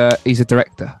brother is he's a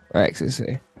director at Exeter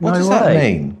City. What does that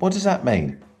mean? What does that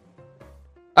mean?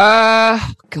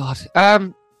 God,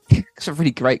 it's a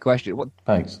really great question. What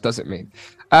does it mean?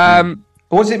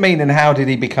 What does it mean, and how did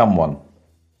he become one?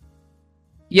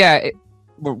 Yeah,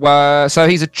 so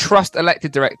he's a trust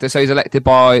elected director. So he's elected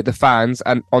by the fans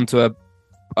and onto a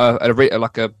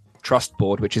trust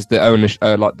board, which is the owners,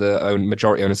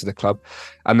 majority owners of the club,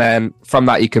 and then from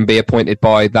that you can be appointed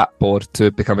by that board to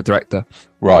become a director.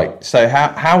 Right. So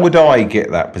how would I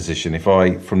get that position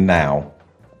from now?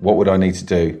 What would I need to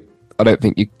do? I don't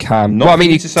think you can.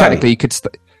 Technically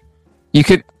you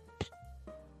could.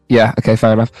 Yeah. Okay.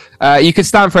 Fair enough. You could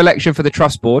stand for election for the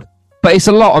trust board, but it's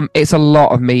a lot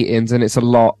of meetings, and it is a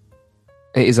lot.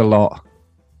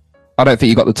 I don't think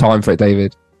you got the time for it,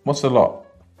 David. What's a lot?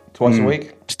 Twice a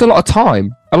week? Just a lot of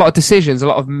time, a lot of decisions, a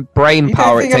lot of brain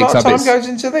power it takes up. A lot of time goes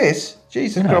into this?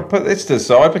 Jesus, I've got to put this to the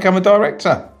side, become a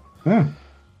director. Yeah.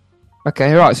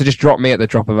 Okay, right, so just drop me at the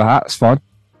drop of a hat, it's fine.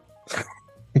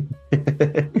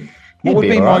 What would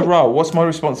be my role? What's my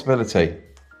responsibility?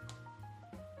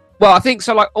 Well, I think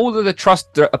so. Like all of the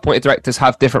trust appointed directors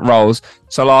have different roles.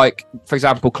 So, like for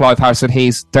example, Clive Harrison,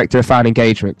 he's director of fan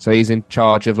engagement. So he's in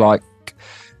charge of like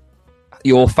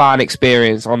your fan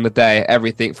experience on the day,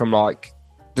 everything from like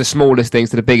the smallest things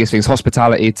to the biggest things,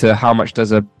 hospitality to how much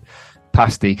does a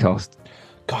pasty cost.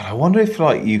 God, I wonder if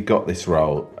like you've got this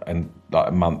role and like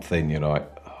a month in, you're like,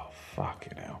 oh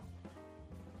fucking hell.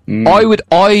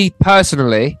 I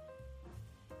personally.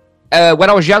 When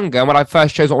I was younger, and when I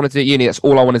first chose what I wanted to do at uni, that's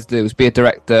all I wanted to do was be a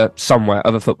director somewhere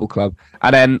of a football club.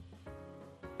 And then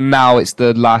now it's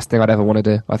the last thing I'd ever want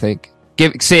to do. I think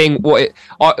seeing what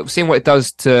it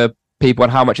does to people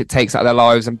and how much it takes out of their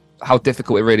lives and how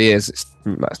difficult it really is.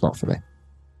 That's not for me.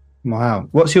 Wow.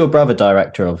 What's your brother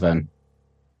director of then?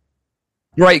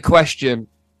 Great question.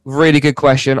 Really good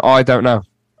question. I don't know.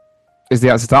 Is the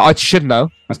answer to that? I should know.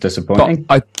 That's disappointing.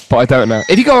 But I don't know.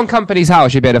 If you go on Company's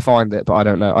House, you'd be able to find it, but I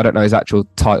don't know. I don't know his actual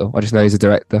title. I just know he's a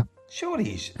director. Surely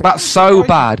he's... That's so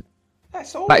bad.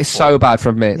 That's awful. That is so bad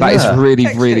from me. That is really,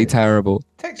 really terrible.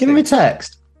 Give him a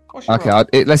text. Okay,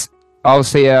 I'll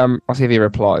see if he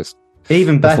replies.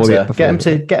 Even better,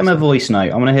 get him a voice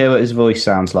note. I want to hear what his voice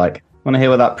sounds like. I want to hear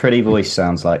what that pretty voice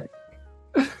sounds like.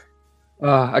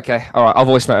 Okay, all right. I'll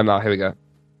voice note him now. Here we go.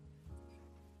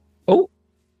 Oh,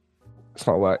 it's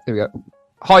not work. Here we go.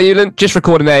 Hi, Ewan. Just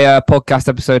recording a podcast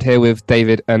episode here with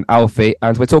David and Alfie,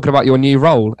 and we're talking about your new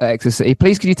role at Exeter City.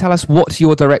 Please, could you tell us what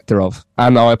you're director of?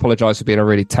 And I apologise for being a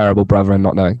really terrible brother and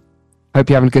not knowing. Hope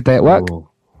you're having a good day at work. Ooh.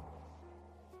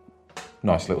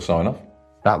 Nice little sign off.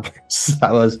 That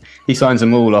was. He signs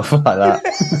them all off like that.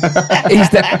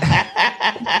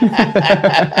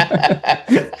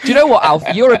 Do you know what, Alf?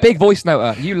 You're a big voice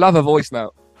noter. You love a voice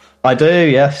note. I do.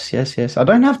 Yes. I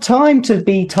don't have time to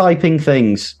be typing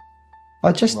things.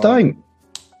 I just don't.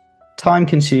 Time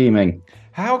consuming.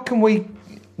 How can we?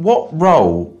 What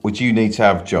role would you need to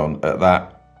have, John,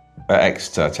 at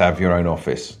Exeter to have your own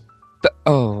office?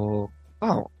 No.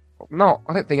 I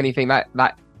don't think anything that.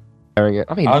 I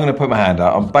mean, I'm going to put my hand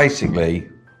up.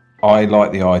 I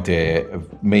like the idea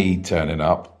of me turning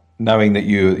up, knowing that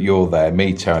you're there.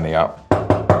 Me turning up.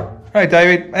 Hey,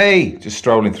 David. Hey, just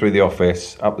strolling through the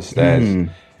office, up the stairs,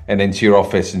 and into your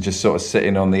office, and just sort of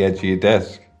sitting on the edge of your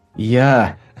desk.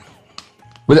 Yeah.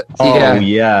 With, Oh,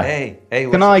 yeah. Hey,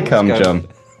 Can I come, John?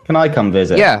 Can I come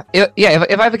visit? Yeah.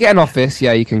 If I ever get an office,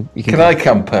 yeah, you can. Can I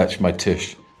come perch my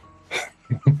tush?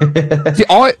 See,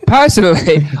 I'd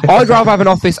rather have an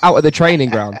office out at the training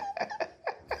ground.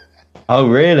 Oh,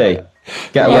 really?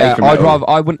 Get away from it all.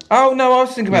 I wouldn't. Oh no, I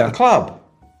was thinking about the club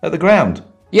at the ground.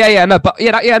 No,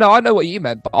 I know what you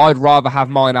meant, but I'd rather have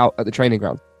mine out at the training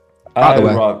ground. Out the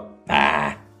way. Right.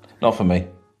 Nah, not for me.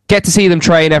 Get to see them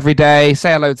train every day.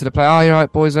 Say hello to the player. Oh, you're right,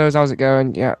 boyos. How's it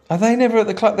going? Yeah. Are they never at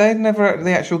the club? They're never at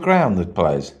the actual ground, the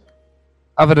players?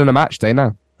 Other than a match day,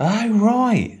 no. Oh,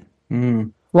 right.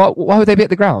 Why would they be at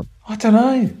the ground? I don't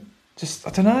know. I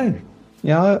don't know.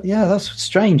 Yeah, that's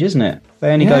strange, isn't it?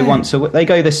 They only go once a week. They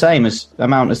go the same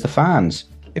amount as the fans.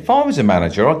 If I was a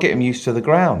manager, I'd get them used to the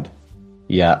ground.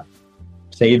 Yeah.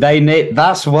 See,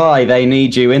 that's why they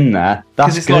need you in there.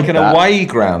 Because it's like an away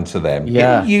ground to them. Yeah.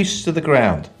 Get them used to the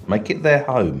ground. Make it their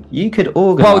home. You could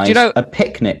organise a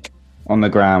picnic on the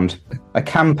ground, a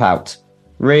camp out.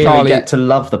 Really get to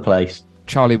love the place.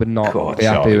 Charlie would not be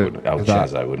happy with that.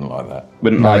 Chazzo wouldn't like that.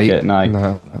 Wouldn't like it,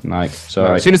 no.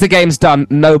 Sorry. As soon as the game's done,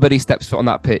 nobody steps foot on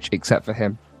that pitch except for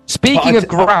him. Speaking of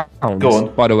grounds,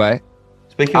 by the way.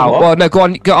 Speaking of what? Well, no, go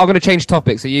on. I'm going to change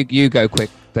topics, so you go quick,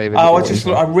 David.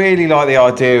 I really like the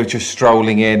idea of just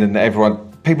strolling in and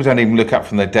people don't even look up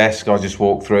from their desk. I just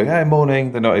walk through. Hey,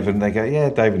 morning. They're not even. They go, yeah,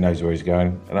 David knows where he's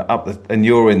going. And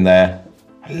you're in there.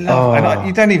 I love.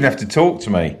 You don't even have to talk to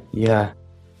me. Yeah.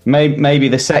 Maybe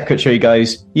the secretary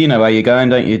goes, you know where you're going,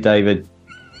 don't you, David?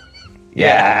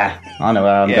 Yeah, I know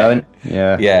where I'm going.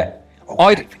 Yeah.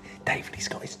 Oh, David, he's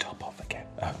got his top off again.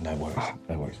 Oh, no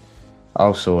worries.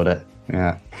 I'll sort it.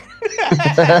 Yeah.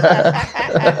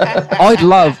 I'd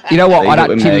love, you know what?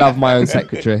 I'd actually love my own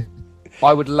secretary.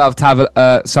 I would love to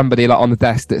have somebody like on the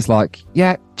desk that's like,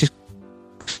 yeah, just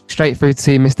straight through to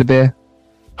see Mr. Beer.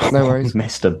 No worries.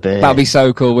 Mr. Beer. That'd be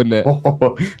so cool, wouldn't it?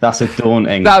 Oh, that's a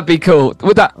daunting. That'd be cool.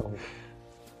 Would that?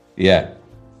 Yeah,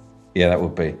 that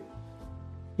would be.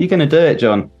 You gonna do it,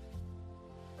 John?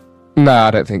 No, I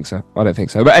don't think so.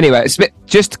 But anyway,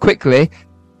 just quickly,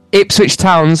 Ipswich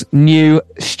Town's new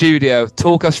studio.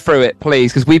 Talk us through it,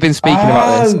 please, because we've been speaking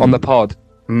about this on the pod.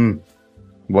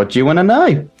 What do you want to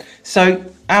know? So,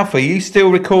 Alfie, are you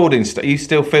still recording stuff? Are you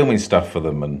still filming stuff for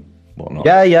them and whatnot?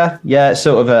 Yeah.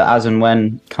 Sort of a as and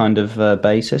when kind of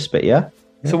basis, but yeah.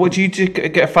 So, would you just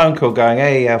get a phone call going,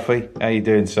 "Hey, Alfie, how you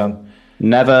doing, son?"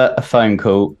 Never a phone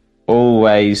call.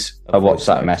 Always a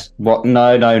WhatsApp message. What?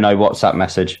 No. WhatsApp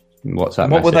message.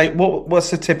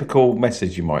 What's the typical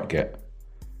message you might get?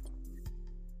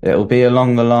 It'll be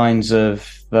along the lines of,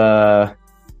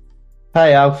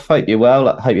 "Hey, Alf, hope you're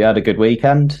well. Hope you had a good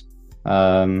weekend."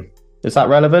 Is that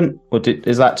relevant, or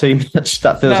is that too much?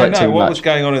 That feels like too much. What was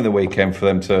going on in the weekend for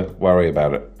them to worry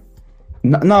about it?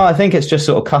 No, I think it's just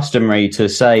sort of customary to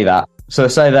say that. So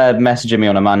say they're messaging me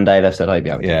on a Monday, they've said, hope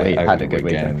you had a good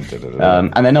weekend.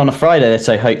 And then on a Friday, they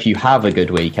say, hope you have a good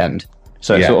weekend.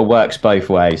 So it sort of works both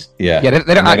ways. Yeah, they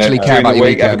don't actually care about your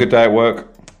weekend. Have a good day at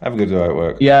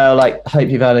work. Yeah, like, hope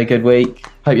you've had a good week.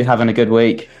 Hope you're having a good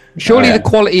week. Surely the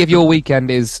quality of your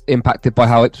weekend is impacted by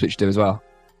how Ipswich do as well.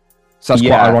 So that's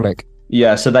quite ironic.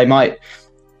 Yeah, so they might,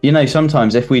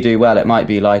 sometimes if we do well, it might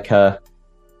be like, hope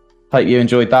you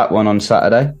enjoyed that one on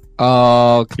Saturday.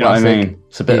 Oh, classic. You know what I mean?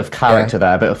 It's a bit of character there.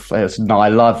 I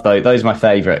love those. Those are my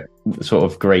favourite sort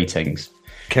of greetings.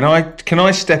 Can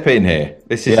I step in here?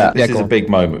 This is a big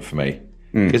moment for me.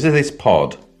 Because of this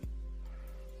pod,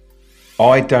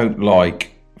 I don't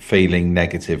like feeling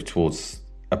negative towards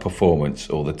a performance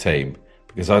or the team,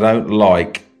 because I don't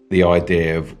like the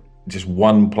idea of just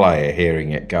one player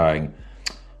hearing it going,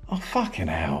 oh, fucking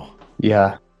hell.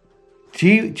 Yeah. Do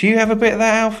you have a bit of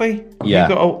that, Alfie?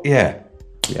 Yeah.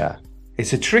 Yeah.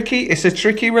 It's a tricky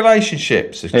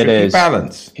relationship. It's a tricky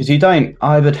balance. Because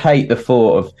I would hate the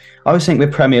thought of, I always think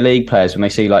with Premier League players, when they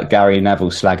see like Gary Neville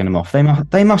slagging them off,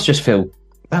 they must just feel,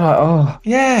 they're like, oh.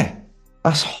 Yeah.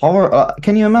 That's horrible.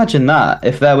 Can you imagine that?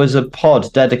 If there was a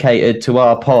pod dedicated to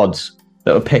our pods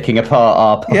that were picking apart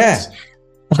our pods. Yeah.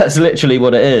 That's literally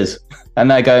what it is.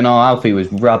 And they're going, oh, Alfie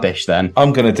was rubbish then.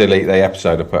 I'm going to delete the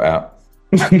episode I put out.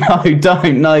 No,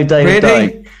 don't. No, David,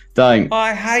 really? Don't.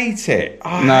 I hate it.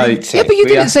 Yeah, but you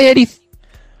didn't say anything.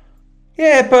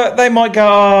 Yeah, but they might go,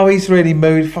 oh, he's really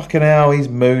moody. Fucking hell, he's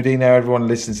moody. Now everyone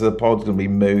listens to the pod's going to be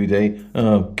moody.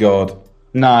 Oh, God.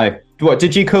 No. What,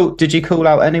 did you call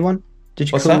out anyone?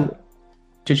 Did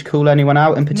you call anyone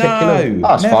out in particular? No,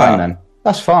 that's never. Fine then.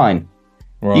 That's fine.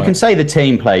 Right. You can say the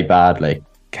team played badly.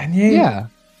 Can you? Yeah.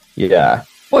 Yeah.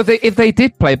 Well, if they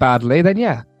did play badly, then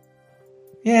yeah.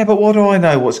 Yeah, but what do I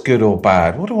know what's good or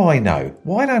bad? What do I know?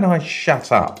 Why don't I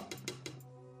shut up?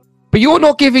 But you're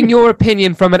not giving your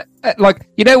opinion from an like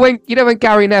when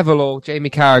Gary Neville or Jamie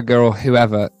Carragher or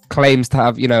whoever claims to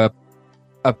have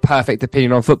a perfect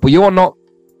opinion on football. You're not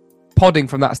podding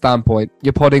from that standpoint.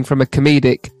 You're podding from a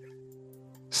comedic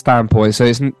standpoint. So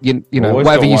it's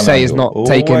whatever you say is not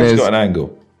taken as. Always got an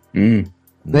angle.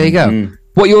 There you go.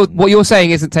 What you're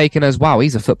saying isn't taken as, wow,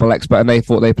 he's a football expert and they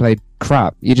thought they played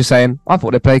crap. You're just saying, I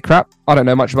thought they played crap. I don't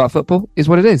know much about football. Is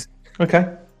what it is. Okay.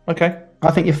 I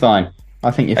think you're fine.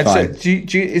 Fine.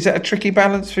 Is that a tricky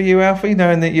balance for you, Alfie,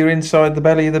 knowing that you're inside the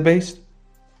belly of the beast?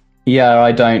 Yeah,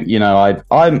 I don't.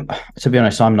 I'm to be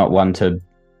honest, I'm not one to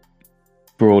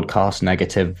broadcast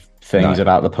negative things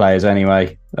about the players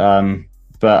anyway.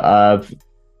 But I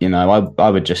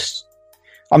would just.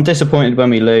 I'm disappointed when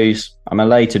we lose. I'm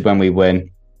elated when we win.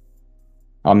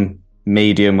 I'm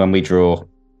medium when we draw.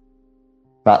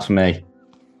 That's me.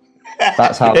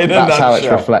 That's how it's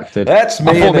reflected. That's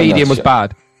me. I thought medium was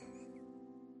bad.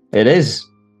 It is,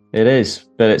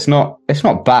 but it's not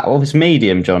bad. Well, it's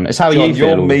medium, John. It's how you feel.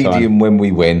 You're all the time. medium when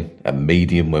we win, a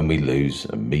medium when we lose,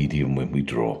 a medium when we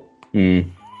draw.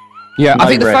 Yeah, I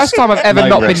think the first time I've ever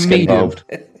not been medium. Involved.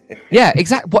 Yeah,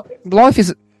 exactly. What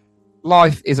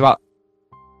life is about.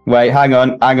 Wait, hang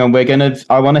on. I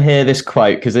want to hear this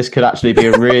quote because this could actually be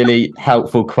a really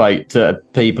helpful quote to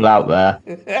people out there.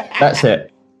 That's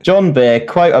it. John Beer,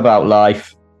 quote about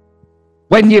life.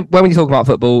 When you talk about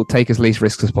football, take as least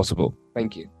risks as possible.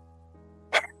 Thank you.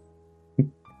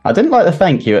 I didn't like the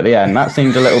thank you at the end. That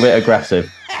seemed a little bit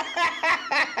aggressive.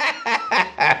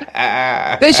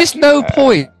 There's just no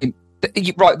point.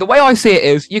 Right, the way I see it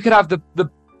is you could have the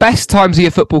best times of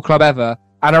your football club ever,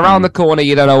 and around the corner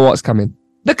you don't know what's coming.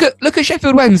 Look at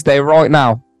Sheffield Wednesday right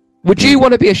now. Would you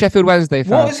want to be a Sheffield Wednesday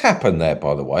fan? What has happened there,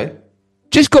 by the way?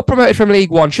 Just got promoted from League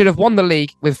One. Should have won the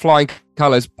league with flying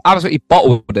colours. Absolutely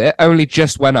bottled it. Only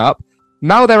just went up.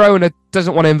 Now their owner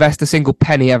doesn't want to invest a single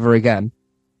penny ever again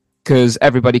because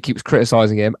everybody keeps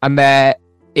criticising him, and they're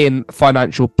in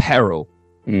financial peril.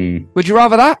 Would you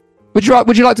rather that? Would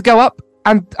you like to go up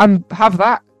and have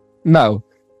that? No.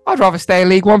 I'd rather stay in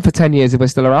League One for 10 years if we're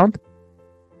still around.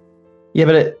 Yeah,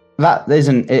 but it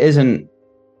isn't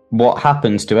what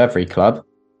happens to every club.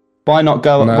 Why not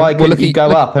go? No. Why couldn't you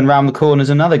go up and round the corner's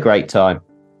another great time?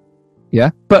 Yeah,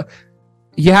 but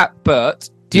do you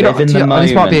live in the moment?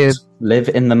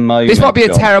 This might be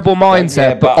a terrible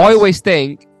mindset, but I always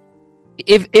think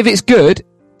if it's good,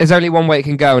 there's only one way it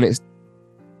can go, and it's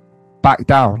back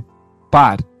down.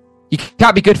 Bad. You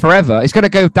can't be good forever. It's going to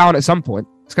go down at some point.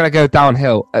 It's going to go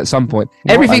downhill at some point.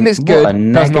 Everything that's good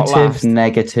does not last.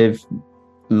 Negative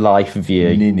life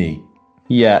view. Ninny.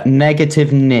 Yeah,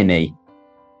 negative ninny.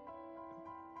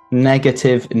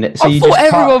 Negative. So I thought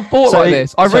everyone thought like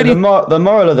this. The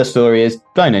moral of the story is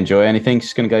don't enjoy anything. It's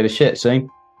just going to go to shit soon.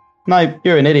 No,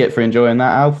 you're an idiot for enjoying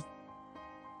that, Alf.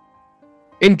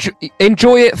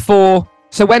 Enjoy it for.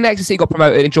 So when Exeter City got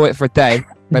promoted, enjoy it for a day,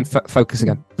 then focus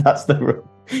again. That's the rule.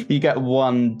 You get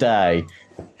one day.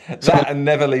 That and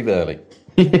never leave early.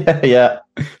 yeah.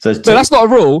 So that's not a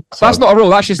rule. That's not a rule.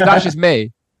 That's just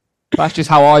me. That's just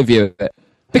how I view it.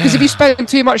 Because if you spend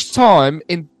too much time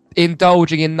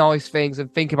indulging in nice things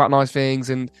and thinking about nice things,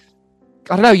 and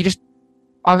I don't know,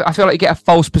 I feel like you get a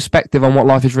false perspective on what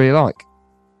life is really like.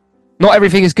 Not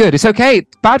everything is good. It's okay.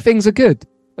 Bad things are good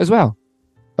as well.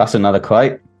 That's another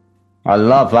quote. I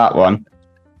love that one.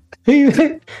 Who was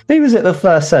it that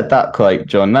first said that quote,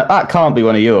 John? That can't be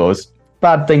one of yours.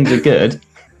 Bad things are good.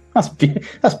 That's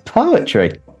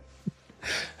poetry.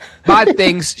 Bad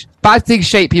things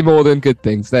shape you more than good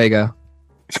things. There you go.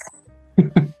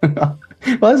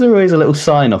 Why is there always a little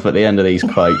sign off at the end of these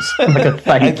quotes? Like a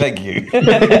thank you.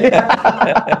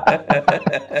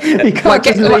 You can't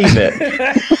just leave it.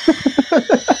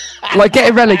 Like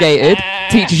getting relegated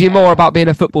teaches you more about being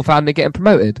a football fan than getting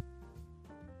promoted.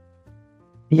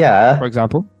 Yeah. For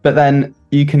example. But then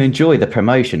you can enjoy the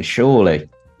promotion, surely.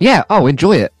 Yeah. Oh,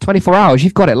 enjoy it. 24 hours.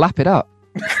 You've got it. Lap it up.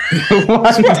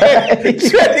 One day.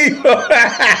 24.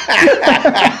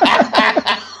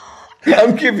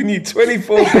 I'm giving you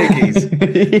 24 biggies.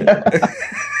 Yeah.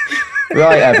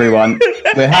 Right, everyone.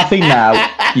 We're happy now.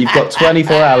 You've got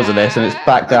 24 hours of this and it's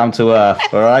back down to earth,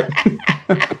 all right?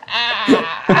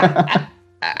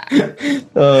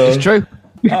 It's true.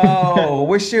 I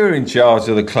wish you were in charge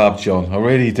of the club, John. I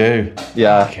really do.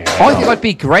 Yeah. Okay. I think I'd be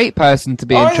a great person to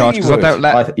be in charge because I don't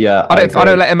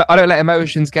let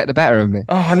emotions get the better of me.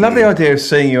 Oh, I love the idea of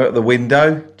seeing you at the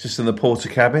window, just in the porter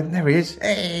cabin. There he is.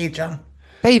 Hey, John.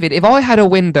 David, if I had a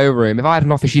window room, if I had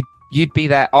an office, you'd be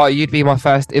there. Oh, you'd be my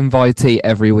first invitee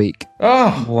every week.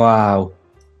 Oh, wow.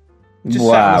 Just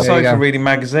sat on the sofa reading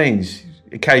magazines,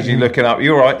 occasionally looking up.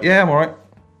 You all right? Yeah, I'm all right.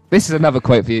 This is another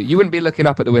quote for you. You wouldn't be looking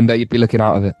up at the window, you'd be looking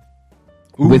out of it.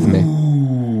 With me.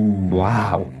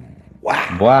 Wow.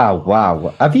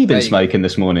 Have you been smoking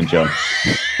this morning, John?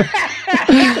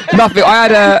 Nothing.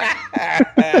 I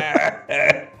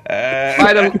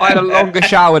had a longer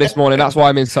shower this morning. That's why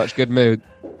I'm in such good mood.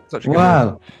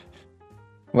 Wow.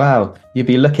 You'd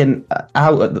be looking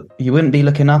out you wouldn't be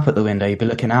looking up at the window, you'd be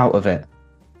looking out of it.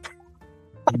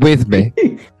 With me.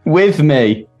 With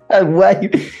me. Oh,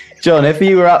 wait. John, if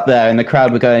you were up there and the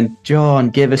crowd were going, John,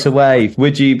 give us a wave,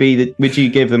 would you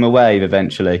give them a wave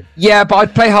eventually? Yeah, but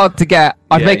I'd play hard to get.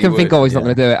 I'd make them think, he's not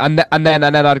going to do it. And then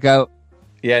I'd go.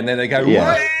 Yeah, and then they go,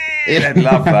 yeah. They'd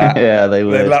love that. Yeah, they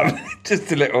would. They'd love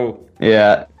just a little.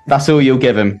 Yeah, that's all you'll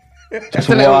give them. Just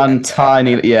one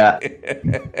tiny, yeah.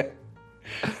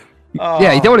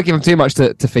 Yeah, you don't want to give them too much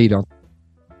to feed on.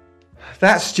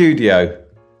 That studio,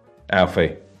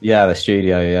 Alfie. Yeah, the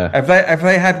studio, yeah. Have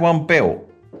they had one built?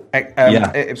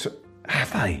 Yeah.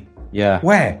 Have they? Yeah.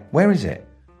 Where is it?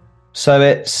 So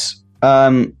it's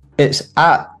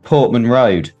at Portman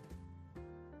Road,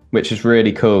 which is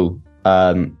really cool.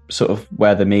 Sort of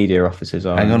where the media offices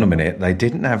are. Hang on a minute. They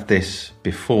didn't have this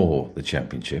before the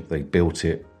championship. They built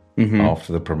it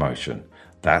after the promotion.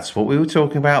 That's what we were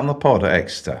talking about on the pod at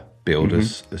Exeter. Build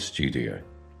us a studio,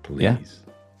 please.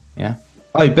 Yeah.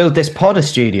 Oh, build this pod a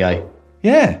studio.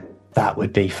 Yeah. That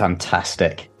would be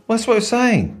fantastic. Well, that's what I was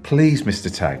saying. Please,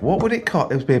 Mr. Tag. What would it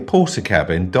cost? It would be a porter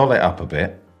cabin, doll it up a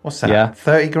bit. What's that? Yeah.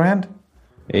 30 grand?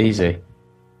 Easy.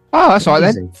 Oh, that's all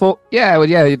right then.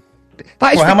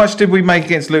 That is how much did we make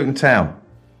against Luton Town?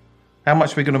 How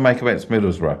much are we going to make against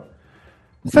Middlesbrough?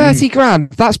 30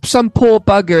 grand. That's some poor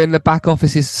bugger in the back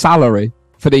office's salary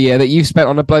for the year that you've spent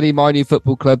on a bloody My New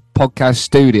Football Club podcast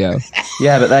studio.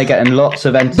 Yeah, but they're getting lots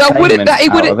of entertainment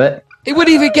out of it. It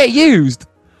wouldn't even get used.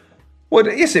 Well,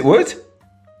 yes, it would.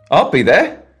 I'll be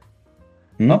there.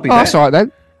 I'll be there. That's all right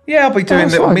then. Yeah, I'll be doing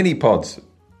little mini pods.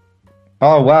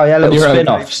 Oh, wow, yeah, little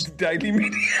spin-offs. Daily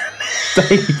mini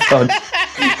pods.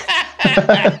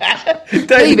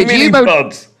 Daily mini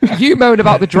pods. You moan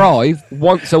about the drive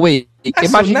once a week.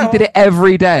 Imagine you did it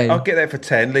every day. I'll get there for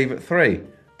 10, leave at 3.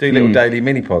 Do little daily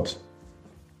mini pods.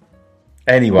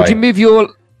 Anyway. Would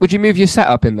you move your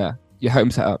setup in there? Your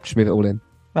home setup? Just move it all in?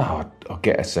 Oh, I'll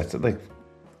get a setup.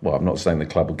 Well, I'm not saying the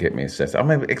club will get me a setup.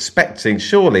 I'm expecting,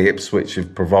 surely Ipswich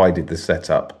have provided the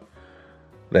setup,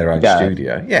 their own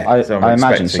studio. Yeah, I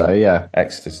imagine so, yeah.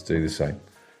 Exeter to do the same.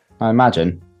 I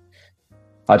imagine.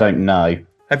 I don't know.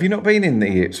 Have you not been in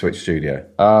the Ipswich studio?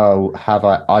 Oh, have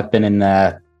I? I've been in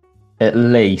there at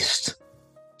least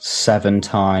 7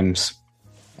 times.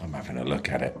 I'm having a look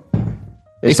at it.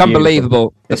 It's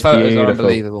unbelievable. The photos are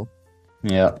unbelievable.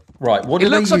 Yeah. Right, what do it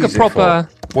they looks use like a proper...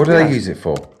 What do they use it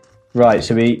for? Right,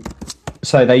 so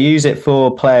they use it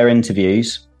for player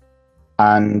interviews,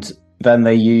 and then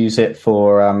they use it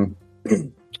for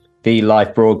the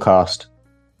live broadcast.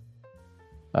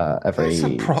 Every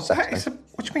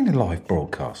what do you mean a live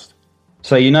broadcast?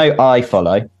 So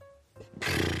iFollow.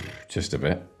 Just a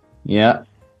bit. Yeah.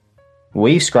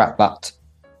 We scrapped that,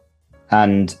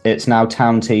 and it's now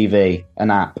Town TV, an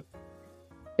app,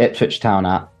 Ipswich Town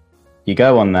app. You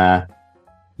go on there,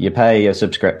 you pay your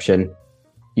subscription,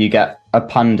 you get a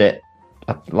pundit,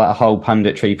 a whole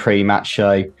punditry pre-match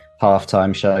show,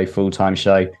 half-time show, full-time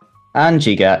show, and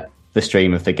you get the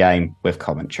stream of the game with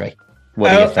commentary. What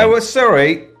do you think? Oh,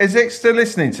 sorry, is Exeter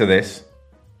listening to this?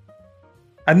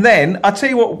 And then I'll tell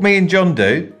you what me and John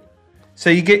do. So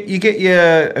you get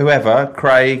your whoever,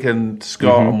 Craig and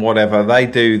Scott and whatever, they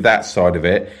do that side of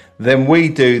it. Then we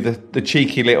do the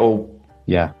cheeky little.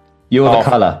 Yeah, you're the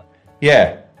colour.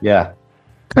 Yeah.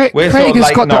 Craig and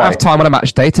Scott don't have time on a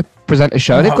match day to present a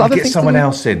show. They've got to get someone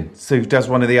else in who does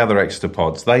one of the other Exeter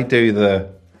pods. They do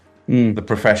the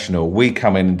professional. We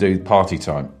come in and do party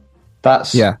time.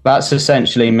 That's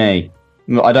essentially me.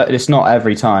 It's not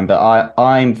every time, but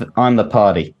I'm the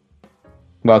party.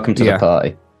 Welcome to the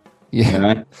party. Yeah. You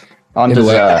know? I'm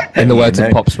dessert. In the words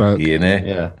of Pop Smoke. You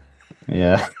know?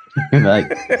 Yeah.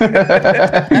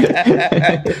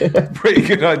 Pretty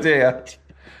good idea.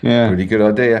 Yeah. Pretty good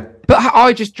idea. But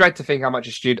I just dread to think how much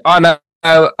a student... I know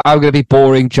I'm going to be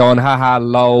boring, John. Haha,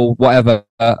 lol, whatever.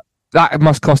 That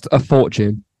must cost a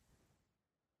fortune.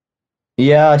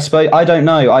 Yeah, I suppose. I don't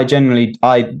know.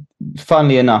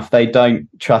 Funnily enough, they don't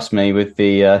trust me with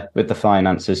the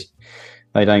finances.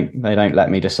 They don't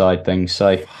let me decide things.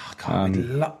 So I'd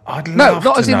love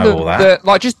not as to in know all that.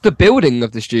 like just the building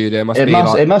of the studio must be.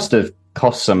 It must have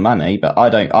cost some money, but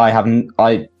I have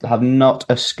not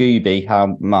a Scooby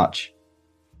how much.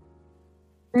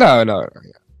 No.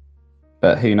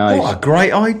 But who knows? What a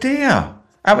great idea!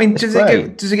 I mean, does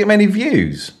it get many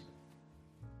views?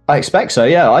 I expect so.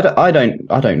 Yeah, I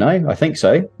don't know. I think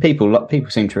so. People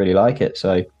seem to really like it.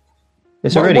 So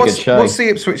it's a really good show. What's the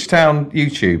Ipswich Town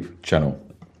YouTube channel?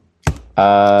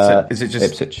 Is it just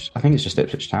Ipswich? I think it's just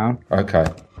Ipswich Town. Okay.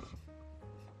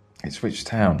 Ipswich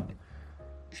Town.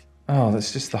 Oh,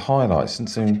 that's just the highlights. And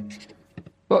soon.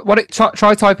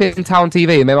 Try type in Town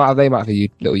TV and they might have a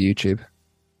little YouTube.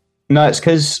 No, it's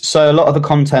because a lot of the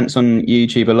content's on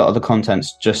YouTube. A lot of the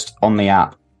content's just on the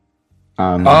app.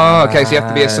 Okay, so you have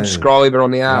to be a subscriber on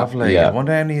the app. Lovely. Yeah. I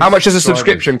wonder how much does a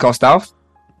subscription cost, Alf?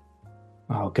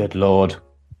 Oh, good lord,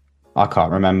 I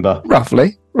can't remember.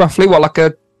 Roughly, what, like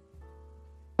a?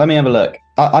 Let me have a look.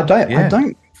 I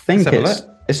don't think Let's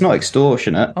it's not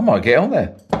extortionate. I might get on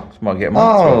there. Might get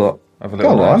on. Have a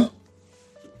little go on.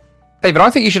 David, I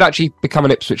think you should actually become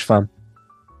an Ipswich fan.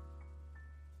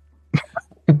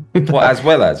 What, as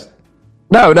well as?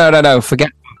 No. Forget.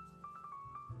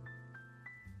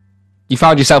 You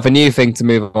found yourself a new thing to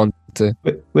move on to.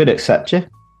 We'd accept you.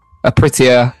 A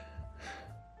prettier.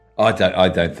 I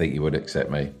don't think you would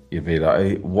accept me. You'd be like,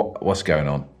 hey, what's going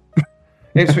on?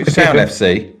 Ipswich Town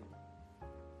FC.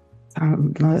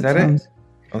 Is that it?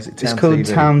 Or is it Town It's called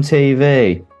TV? Town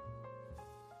TV.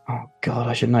 Oh God,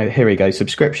 I should know. Here we go.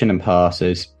 Subscription and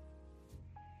passes.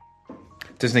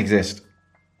 Doesn't exist.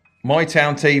 My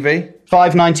Town TV.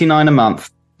 $5.99 a month.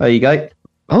 There you go.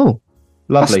 Oh,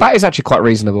 lovely. That is actually quite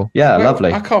reasonable. Yeah, Wait,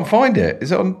 lovely. I can't find it.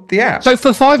 Is it on the app? So for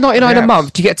 $5.99 a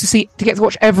month, do you get to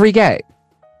watch every game?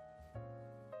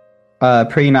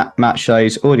 Pre-match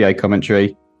shows, audio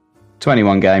commentary,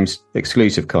 21 games,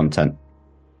 exclusive content.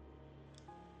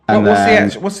 And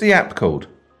what's the app called?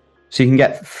 So you can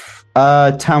get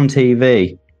Town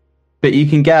TV, but you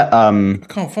can get I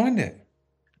can't find it.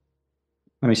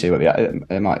 Let me see what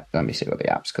let me see what the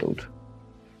app's called.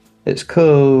 It's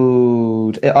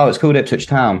called Ipswich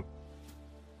Town.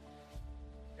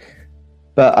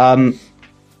 But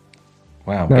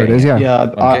Wow, there it is.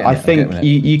 Yeah. I think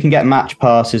you can get match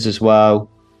passes as well,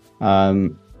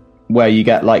 where you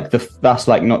get like that's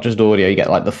like not just audio, you get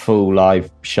like the full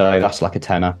live show. That's like a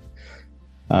tenner.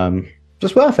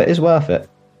 Just worth it. It's worth it.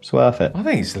 It's worth it. I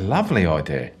think it's a lovely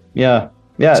idea. Yeah,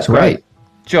 it's great.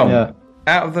 John,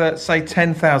 out of the say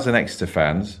 10,000 extra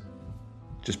fans,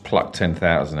 just pluck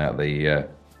 10,000 out of the.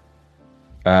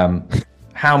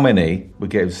 How many would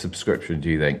get a subscription? Do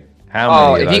you think?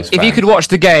 How many? If you could watch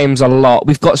the games a lot,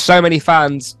 we've got so many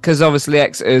fans because obviously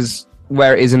Exeter's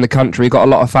where it is in the country. We've got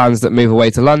a lot of fans that move away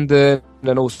to London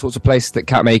and all sorts of places that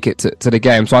can't make it to the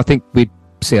game. So I think we'd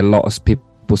see a lot of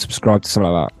people subscribe to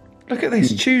something like that. Look at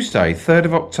this, Tuesday, 3rd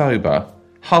of October,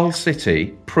 Hull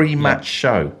City pre-match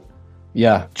show.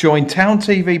 Yeah. Join Town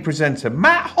TV presenter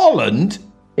Matt Holland.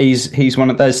 He's one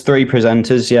of there's 3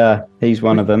 presenters. Yeah, he's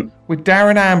one of them. With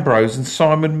Darren Ambrose and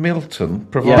Simon Milton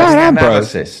providing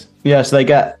analysis. Yeah, so they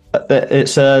get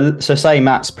so say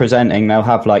Matt's presenting, they'll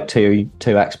have like two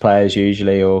ex-players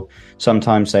usually, or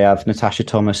sometimes they have Natasha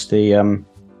Thomas, the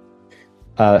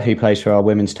who plays for our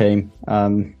women's team.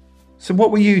 So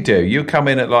what will you do? You'll come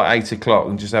in at like 8:00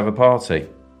 and just have a party?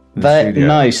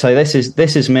 No, so this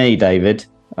is me, David.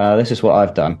 This is what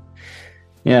I've done.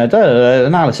 Yeah,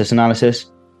 analysis.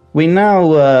 We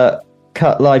now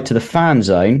cut live to the fan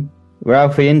zone where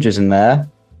Alfie Indra's in there,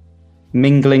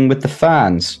 mingling with the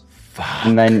fans. Fuck.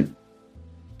 And then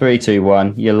 3, 2,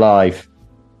 1, you're live.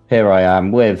 Here I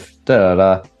am with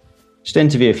just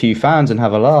interview a few fans and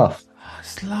have a laugh.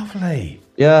 That's lovely.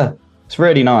 Yeah, it's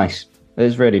really nice. It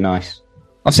is really nice.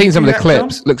 I've seen some of the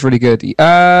clips. John? Looks really good.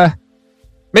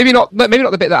 Maybe not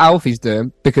the bit that Alfie's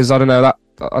doing because I don't know that.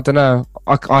 I don't know.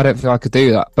 I don't think I could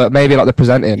do that. But maybe like the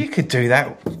presenting. You could do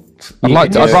that.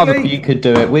 I'd rather you could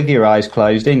do it with your eyes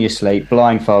closed, in your sleep,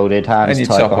 blindfolded, hands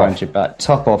tied behind your back,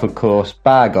 top off, of course,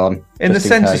 bag on. In the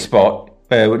centre spot.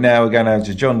 Now we're going over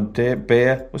to John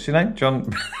Deere. What's your name? John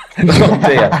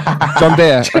Deere. John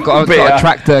Deere. I've got a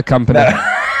tractor company.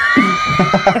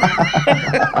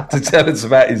 To tell us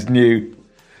about his new.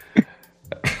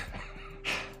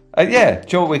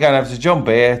 John, we're going over to John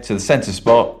Beer to the centre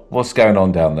spot. What's going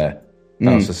on down there?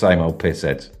 That's the same old piss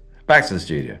heads. Back to the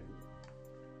studio.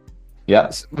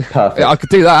 Yeah, perfect. I could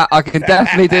do that. I could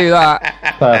definitely do that.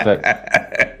 Perfect.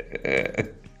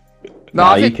 No,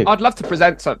 I think I'd love to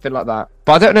present something like that,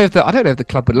 but I don't know if the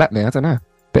club would let me. I don't know.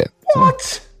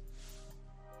 What?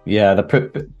 Yeah,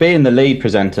 being the lead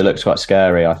presenter looks quite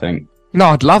scary, I think. No,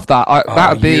 I'd love that.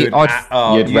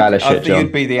 You'd relish it, John.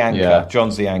 You'd be the anchor. Yeah.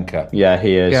 John's the anchor. Yeah,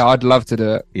 he is. Yeah, I'd love to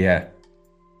do it. Yeah.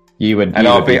 You would. And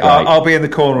I'll be in the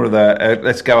corner of the.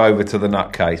 Let's go over to the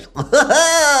nutcase.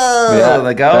 There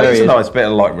they go. It's a nice bit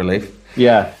of light relief.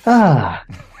 Yeah.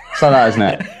 It's like that, isn't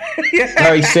it? Yeah.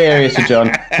 Very serious for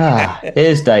John.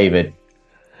 Here's David.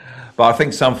 But I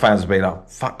think some fans have been like,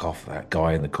 fuck off that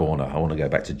guy in the corner. I want to go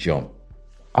back to John.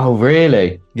 Oh,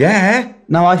 really? Yeah.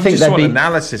 No, I think you just they'd want be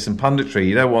analysis and punditry.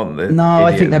 You don't want the. No,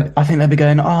 idiot I think they'd be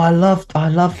going. Oh, I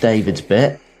love David's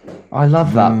bit. I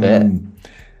love that bit.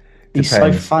 He's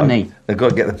so funny. They've got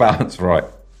to get the balance right.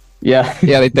 Yeah,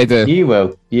 Yeah, they do. You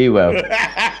will. You'll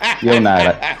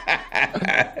nail it.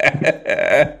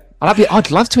 I'd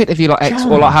love to interview like ex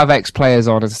or like have ex-players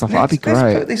on and stuff. That'd be Let's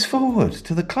great. put this forward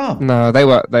to the club. No, they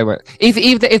won't.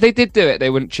 If they did do it, they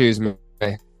wouldn't choose me.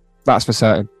 That's for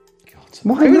certain.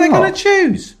 Why Who are they not? going to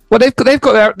choose? Well, they've got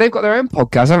their own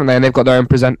podcast, haven't they? And they've got their own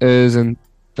presenters and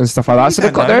stuff like that. So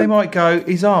they've got They their. might go.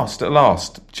 He's asked at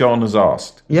last. John has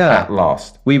asked. Yeah. At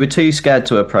last. We were too scared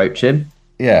to approach him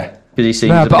Yeah. because he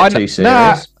seems a bit too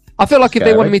serious. I feel like if they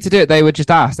Scary. wanted me to do it, they would just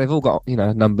ask. They've all got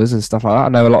numbers and stuff like that. I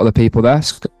know a lot of the people there.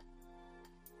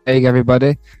 Hey,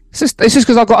 everybody. It's just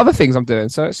because I've got other things I'm doing,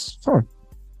 so it's fine.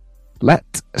 Let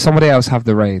somebody else have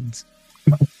the reins.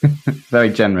 Very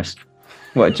generous.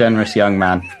 What a generous young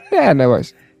man. Yeah, no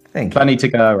worries. Thank you. Plenty to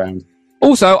go around.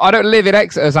 Also, I don't live in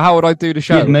Exeter, so how would I do the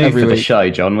show? You'd move every for the week? show,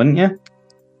 John, wouldn't you?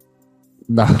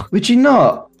 No. Would you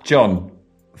not? John,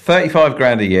 35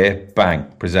 grand a year, bang,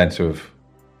 presenter of.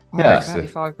 Yeah.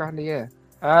 35 grand a year.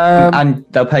 And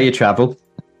they'll pay your travel.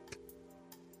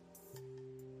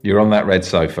 You're on that red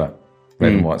sofa,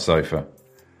 red and white sofa.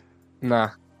 Nah.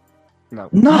 No.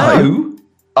 No.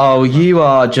 Oh, you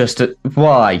are just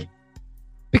why?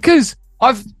 Because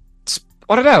I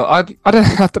don't know. I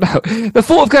don't know. The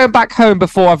thought of going back home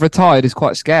before I've retired is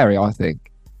quite scary, I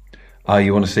think. Oh,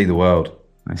 you want to see the world.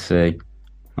 I see.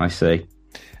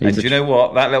 And do you know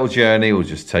what? That little journey will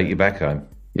just take you back home.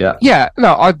 Yeah. Yeah,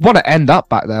 no, I want to end up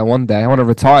back there one day. I want to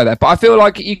retire there. But I feel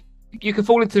like you can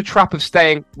fall into the trap of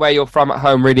staying where you're from at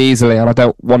home really easily, and I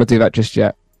don't want to do that just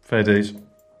yet. Fair dues.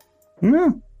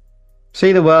 No.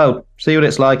 See the world. See what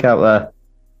it's like out there.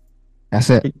 That's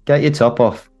it. Get your top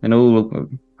off in all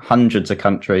hundreds of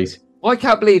countries. I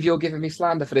can't believe you're giving me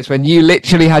slander for this when you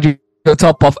literally had your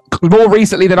top off more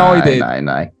recently than I did.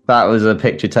 No. That was a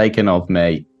picture taken of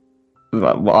me.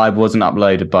 I wasn't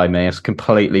uploaded by me. It's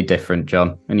completely different,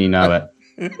 John, and you know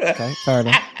it. Okay, fair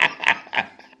enough.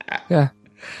 Yeah.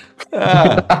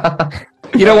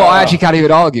 You know what? I actually can't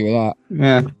even argue with that.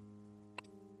 Yeah.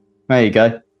 There you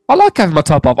go. I like having my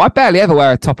top off. I barely ever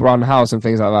wear a top around the house and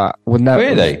things like that. Would never.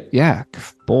 Really? Yeah.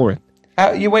 Boring.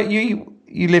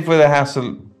 You live with a house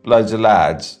of loads of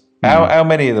lads. How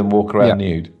many of them walk around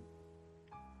nude?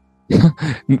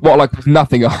 What, like with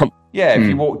nothing on? Yeah, if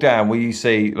you walk down, will you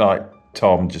see like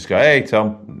Tom just go, "Hey,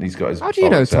 Tom," and he's got his. How do you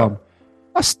know, bollocks out. Tom?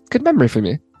 That's good memory from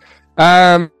you.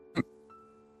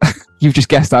 You've just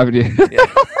guessed, haven't you?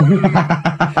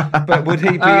 But would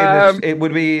he be?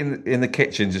 Would be in the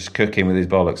kitchen just cooking with his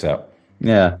bollocks out?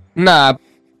 Yeah. Nah,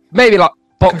 maybe like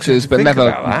boxers, but think never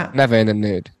about that. never in the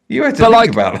nude. You had to But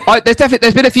think like, about that.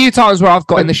 there's been a few times where I've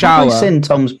got in the shower. Have I seen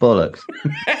Tom's bollocks?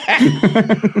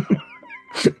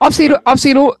 I've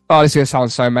seen all. Oh, this is gonna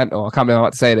sound so mental. I can't believe I'm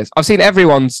about to say this. I've seen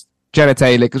everyone's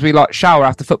genitalia because we like shower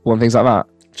after football and things like that.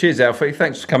 Cheers, Alfie.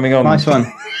 Thanks for coming on. Nice one.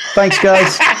 Thanks,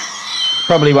 guys.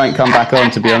 Probably won't come back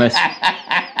on, to be honest.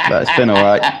 But it's been all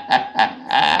right.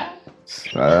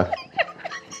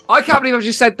 I can't believe I've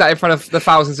just said that in front of the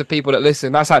thousands of people that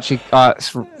listen. That's actually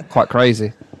it's quite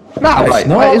crazy. No, It's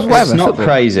not. It's whatever. It's not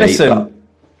crazy. Listen,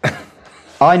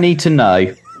 I need to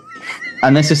know,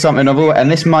 and this is something and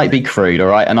this might be crude, all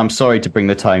right? And I'm sorry to bring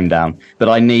the tone down, but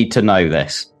I need to know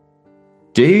this.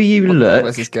 Do you look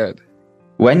This is good.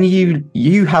 when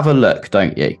you have a look,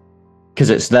 don't you? Because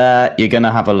it's there, you're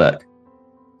gonna have a look.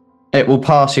 It will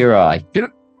pass your eye. Do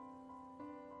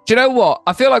you know what?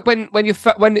 I feel like when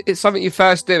it's something you're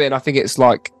first doing, I think it's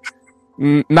like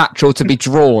natural to be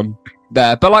drawn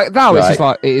there. But like now, it's just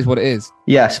like it is what it is.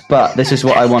 Yes, but this is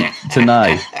what I want to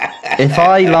know. If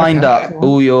I lined up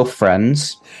all your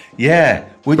friends yeah.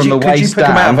 from Could you waist pick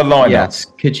them out down, of a lineup? yes,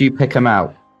 could you pick them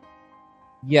out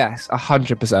Yes,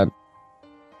 100%.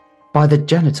 by the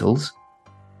genitals?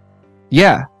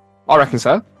 Yeah, I reckon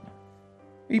so.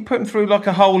 You put them through like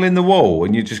a hole in the wall,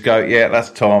 and you just go, "Yeah, that's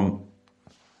Tom."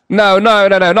 No,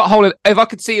 not whole. If I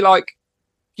could see like,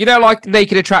 like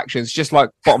naked attractions, just like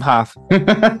bottom half.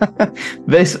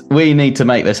 We need to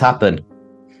make this happen.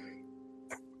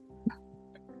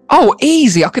 Oh,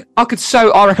 easy! I reckon I could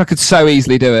so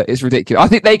easily do it. It's ridiculous. I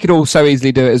think they could all so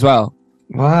easily do it as well.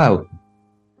 Wow.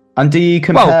 And do you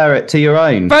compare it to your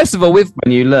own First of all, when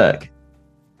you look?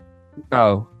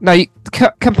 No.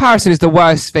 Comparison is the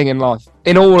worst thing in life,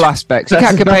 in all aspects. You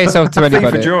can't compare yourself to Thief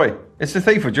anybody. of joy. It's a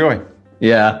thief of joy.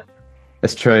 Yeah,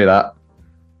 it's true that.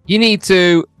 You need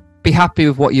to be happy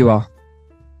with what you are.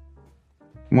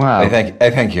 Wow. Thank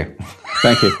you.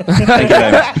 Thank you. Thank you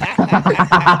very much.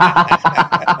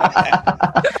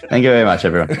 Thank you very much,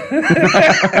 everyone.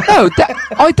 No,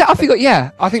 I think,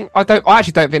 yeah. I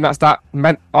actually don't think that's that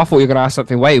meant. I thought you were going to ask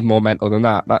something way more mental than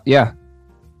that. Yeah.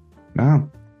 Wow.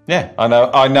 Yeah,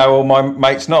 I know all my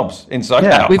mates' knobs inside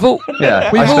out. We've all I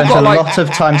spent a lot of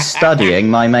time studying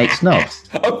my mate's knobs.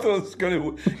 I thought I was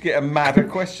going to get a madder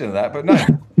question of that, but no.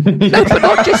 No, but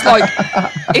not just like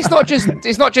it's not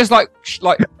just like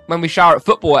when we shower at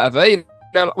football or whatever. You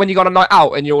know, when you go on a night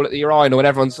out and you're all at the urinal and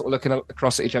everyone's sort of looking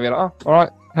across at each other, you're like, oh, all right,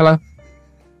 hello.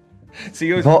 So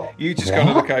you just got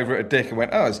to look over at a dick and went,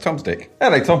 oh, it's Tom's dick.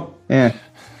 Hello, Tom. Yeah.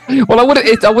 Well, I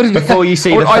wouldn't before you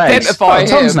see the face. Identify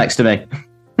Tom's next to me.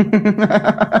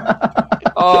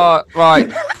 Oh,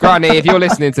 right, Granny, if you're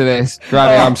listening to this,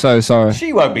 Granny, I'm so sorry.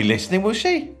 She won't be listening, will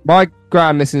she? My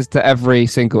gran listens to every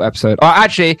single episode.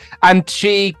 Actually, and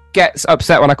she gets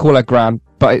upset when I call her Gran,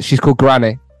 but she's called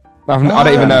Granny. I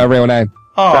don't even know her real name.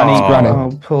 Granny's Granny.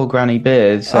 Oh, poor Granny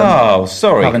Beards.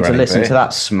 Sorry, having Granny to listen Beard. to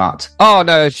that smut. Oh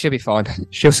no, she'll be fine.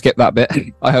 She'll skip that bit.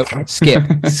 I hope. Skip.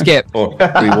 Or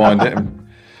rewind it. And...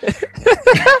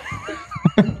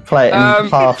 Play it in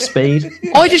half speed.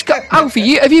 I just got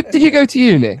Alfie. Did you go to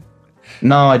uni?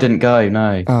 No, I didn't go.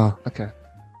 No. Oh, okay.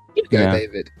 You go, Yeah.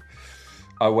 David.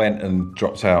 I went and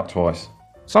dropped out twice.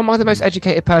 So am I the most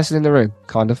educated person in the room?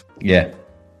 Kind of. Yeah.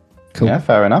 Cool. Yeah,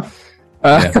 fair enough.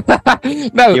 No,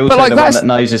 You're but also like the one that's that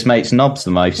knows his mate's knobs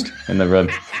the most in the room.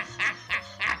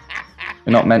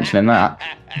 You're not mentioning that.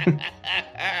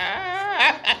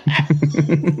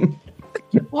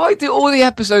 why do all the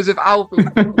episodes of Alfie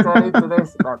go into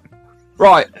this?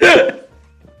 Right.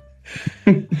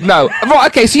 No. Right.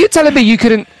 Okay. So you're telling me you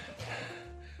couldn't.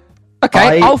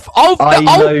 Okay. I'll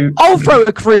throw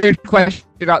a crude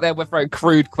question out there. We're throwing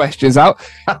crude questions out.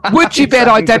 Would you be able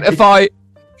to identify?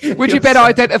 Would you be able to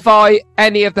identify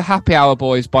any of the happy hour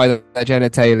boys by their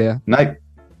genitalia? No.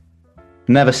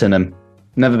 Never seen them.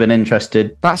 Never been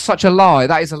interested. That's such a lie.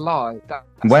 That is a lie.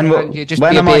 When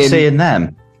am I seeing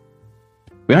them?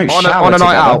 We don't shower on a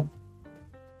night together. out.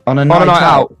 On a night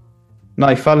out.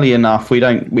 No, funnily enough,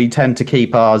 we tend to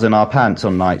keep ours in our pants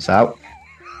on nights out.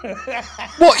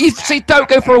 What? You don't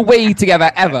go for a wee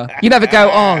together ever? You never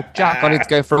go, oh, Jack, I need to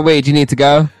go for a wee. Do you need to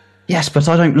go? Yes, but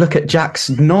I don't look at Jack's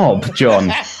knob,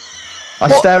 John. I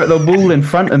stare at the wall in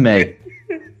front of me.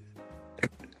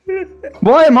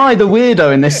 Why am I the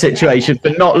weirdo in this situation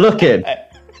for not looking?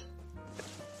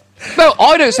 No,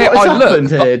 I don't say What has I look. happened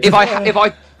here?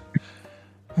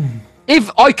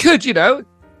 If I could,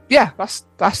 yeah, that's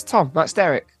Tom, that's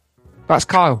Derek, that's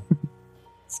Kyle.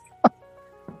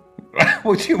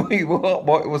 What do you mean? What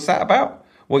was that about?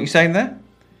 What are you saying there?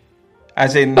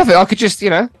 As in Nothing. I could just,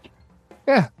 yeah.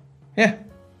 Yeah. I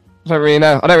don't really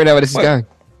know where this is going.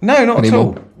 No, not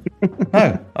anymore. at all.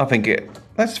 No, I think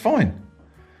that's fine.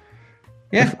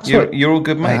 Yeah, you're all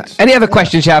good mates. Any other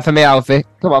questions you have for me, Alfie?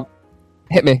 Come on,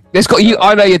 hit me. This got you.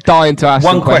 I know you're dying to ask.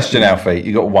 One question, Alfie.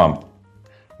 You got one.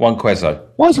 One quizzo.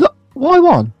 Why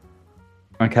one?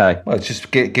 Okay. Well, it just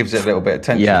gives it a little bit of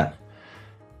tension. Yeah.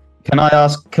 Can I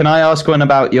ask one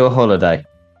about your holiday?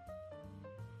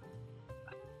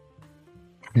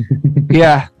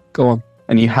 Yeah, go on.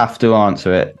 And you have to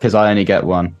answer it because I only get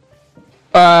one.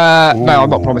 No, I'm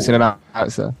not promising an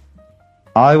answer.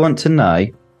 I want to know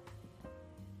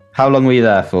how long were you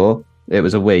there for? It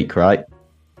was a week, right?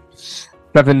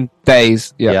 7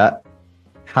 days. Yeah.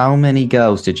 How many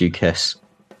girls did you kiss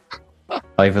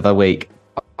over the week?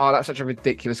 Oh, that's such a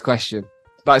ridiculous question.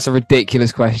 That's a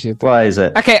ridiculous question. Why is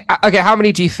it? Okay. How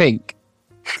many do you think?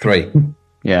 3.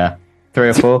 Yeah. 3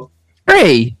 or 4?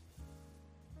 3.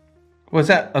 Was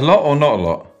that a lot or not a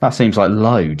lot? That seems like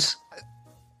loads.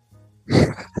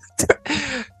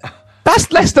 That's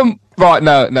less than. Right,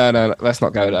 no. Let's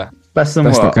not go there. Less than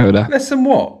Let's what? not go there. Less than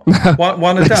what?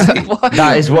 one a day?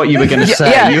 That is what you were going to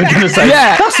say. Yeah. You were going to say,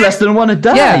 Yeah. that's less than one a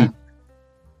day.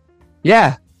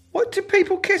 Yeah. What, do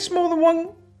people kiss more than one?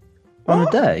 On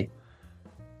a day?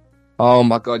 Oh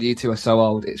my god, you two are so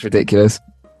old. It's ridiculous.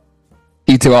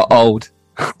 You two are old.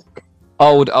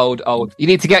 old. You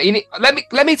need to get.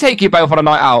 Let me take you both on a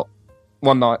night out.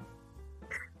 One night.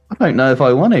 I don't know if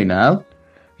I want to now.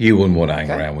 You wouldn't want to hang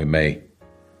around with me.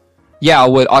 Yeah, I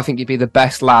would. I think you'd be the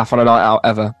best laugh on a night out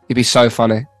ever. You'd be so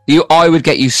funny. I would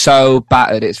get you so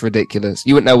battered, it's ridiculous.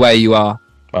 You wouldn't know where you are.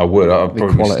 I would. I'd probably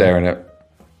be quality. staring at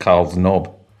Carl's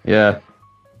knob. Yeah.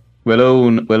 We'll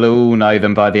all know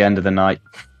them by the end of the night.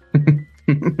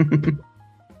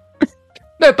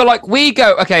 No, but like we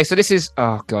go. Okay, so this is.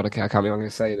 Oh god. Okay, I can't believe I'm going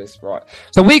to say this. Right.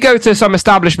 So we go to some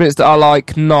establishments that are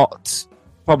like not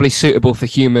probably suitable for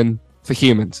humans. So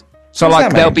What does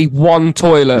like that there'll mean? be one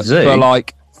toilet Zoo? for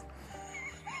like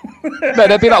No,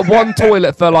 there'd be like one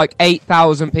toilet for like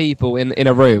 8,000 people in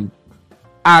a room.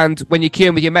 And when you're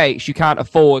queuing with your mates, you can't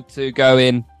afford to go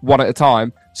in one at a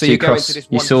time. So you go into this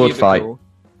one sword cubicle.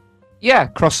 fight. Yeah,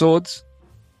 cross swords.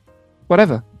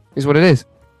 Whatever is what it is.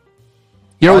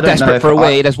 You're all desperate for a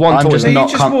wee. There's one toilet. So you're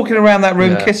just walking around that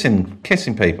room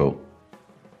kissing people?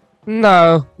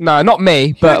 No, not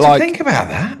me. But like, think about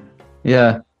that.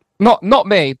 Yeah. Not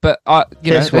me, but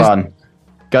kiss one.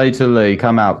 Go to the loo.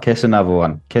 Come out. Kiss another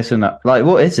one. Kiss another. Like,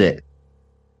 what is it?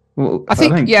 Well, I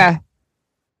think. Yeah.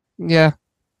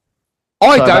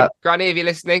 Granny, if you're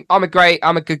listening, I'm a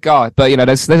good guy. But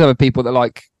there's other people that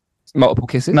like multiple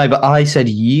kisses. No, but I said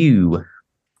you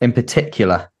in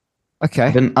particular. Okay.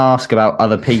 I didn't ask about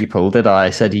other people, did I?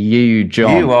 I said you,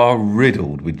 John. You are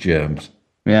riddled with germs.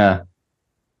 Yeah.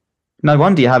 No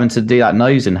wonder you're having to do that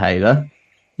nose inhaler.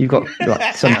 You've got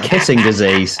like, some kissing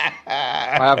disease.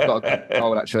 I have got a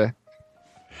cold, actually.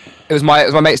 It was my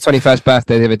mate's 21st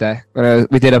birthday the other day.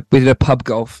 We did a pub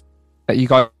golf. Are you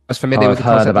guys familiar with the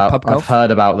concept of pub golf? I've heard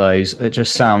about those. It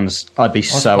just sounds... I'd be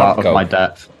so out of my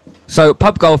depth. So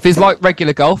pub golf is like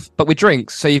regular golf, but with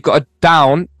drinks. So you've got to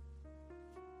down...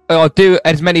 or do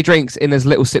as many drinks in as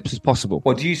little sips as possible.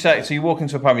 What do you say? So you walk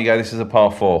into a pub and you go, this is a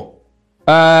par 4?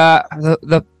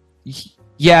 The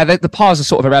pars are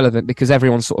sort of irrelevant because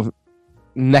everyone's sort of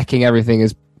necking everything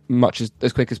as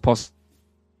quick as possible.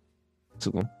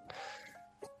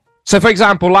 So, for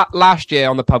example, last year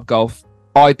on the pub golf,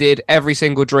 I did every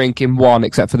single drink in one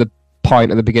except for the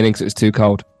pint at the beginning because it was too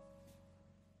cold.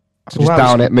 So just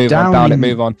down it, move on, down it,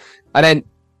 move on. And then...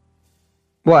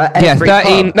 What,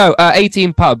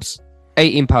 18 pubs.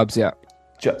 18 pubs, yeah.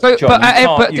 John, but you different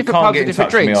can't pubs get are in different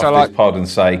touch with me drinks. off So this like, pod and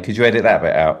say, could you edit that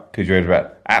bit out? Could you edit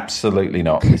that? Absolutely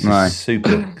not. This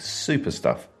is super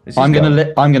stuff. I'm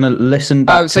gonna listen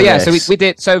back to this. So we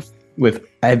did with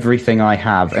everything I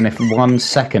have, and if 1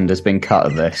 second has been cut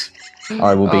of this,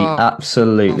 I will be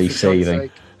absolutely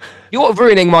seething. You're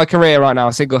ruining my career right now,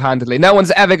 single-handedly. No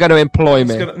one's ever going to employ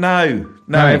me. No,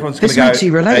 everyone's going to go. Makes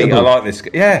you relatable. Hey, I like this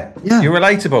guy. Yeah, you're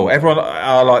relatable. Everyone,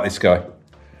 I like this guy.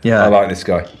 Yeah, I like this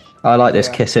guy. I like this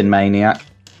kissing maniac.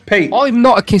 Pete, I'm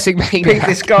not a kissing maniac. Pete,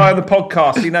 this guy on the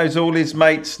podcast, he knows all his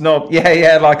mates.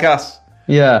 Yeah, like us.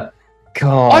 Yeah.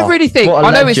 God, I really think what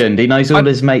a legend. He knows all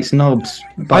his mates' knobs.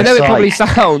 I know it probably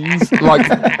sounds like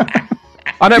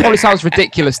I know it probably sounds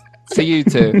ridiculous to you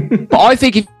two, but I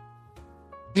think if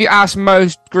you ask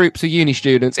most groups of uni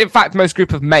students, in fact, most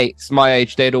group of mates my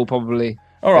age, they'd all probably.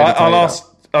 All right,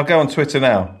 I'll go on Twitter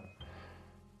now.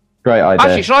 Great idea.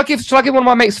 Actually, should I give one of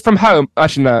my mates from home?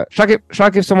 Actually, no. Should I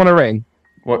give someone a ring?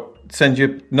 What? Send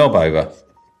your knob over?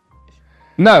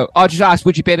 No, I'll just ask.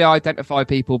 Would you be able to identify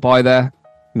people by their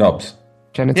knobs?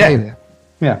 Genitalia.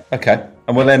 Yeah. Okay,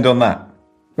 and we'll end on that.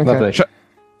 Okay. Lovely.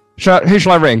 Who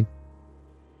shall I ring?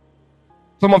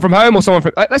 Someone from home or someone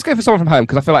from... Let's go for someone from home,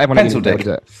 because I feel like everyone... Pencil dick.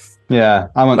 Yeah,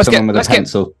 I want someone with a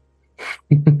pencil.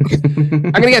 I'm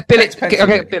going to get Billy. I'll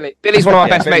get Billy. Billy's one of my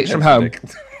best mates from home.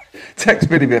 Text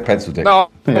Billy with a pencil dick. No,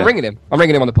 I'm ringing him. I'm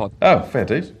ringing him on the pod. Oh, fair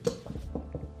dude.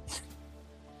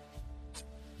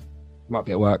 Might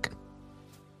be at work.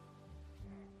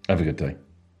 Have a good day.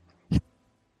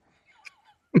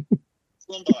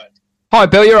 Hi,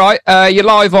 Bill. You're right. You're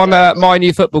live on My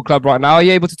New Football Club right now. Are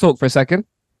you able to talk for a second?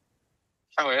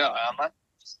 Oh yeah, I am, man.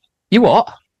 You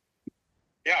what?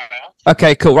 Yeah, I am.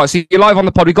 Okay, cool. Right, so you're live on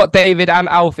the pod. We've got David and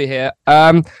Alfie here.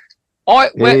 We're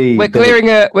clearing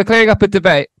up a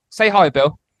debate. Say hi,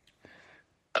 Bill.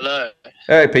 Hello.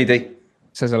 Hey, PD.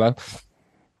 Says hello.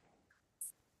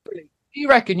 Do you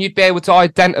reckon you'd be able to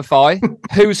identify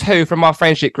who's who from our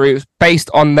friendship groups based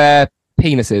on their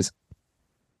penises?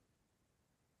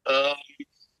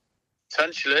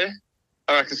 Potentially.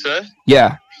 I reckon so.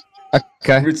 Yeah.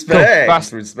 Okay. Respect. Cool.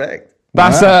 Respect.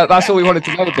 That's all we wanted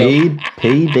to know, Bill.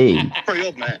 PD. Pretty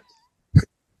odd, mate.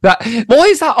 Why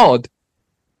is that odd?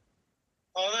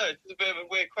 Oh no, it's a bit of a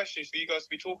weird question for you guys to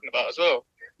be talking about as well.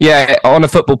 Yeah, on a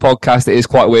football podcast, it is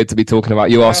quite weird to be talking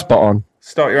about. You are spot on.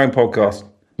 Start your own podcast.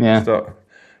 Yeah. Start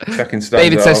checking stuff.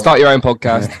 David says, "Start your own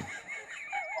podcast." Yeah.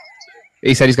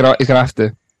 He said he's gonna have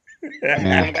to.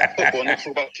 Yeah. About football, not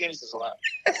talk about penises like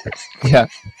that. Yeah.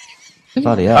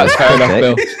 Bloody hell. That's fair enough,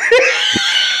 Bill.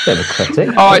 Bit of a critic.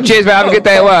 All right, cheers, mate. Have a good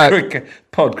day at work.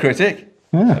 Pod critic.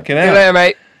 Yeah. See you later,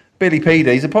 mate. Billy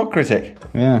PD's a pod critic.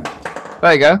 Yeah.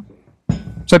 There you go.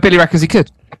 So Billy reckons he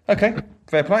could. Okay,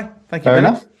 fair play. Thank you, Fair Billy.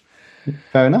 enough.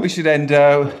 Fair enough. We should end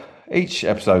each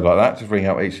episode like that, just bring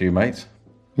out each of you mates.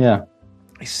 Yeah.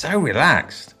 He's so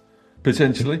relaxed,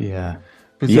 potentially. Yeah.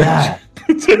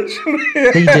 Potentially.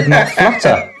 He did not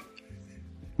flutter.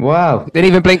 Wow. Didn't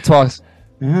even blink twice.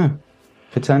 Yeah.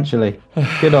 Potentially.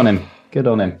 Good on him. Good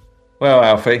on him. Well,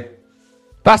 Alfie.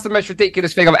 That's the most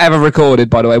ridiculous thing I've ever recorded,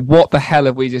 by the way. What the hell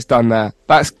have we just done there?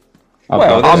 There's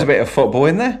a bit of football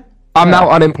in there. I'm now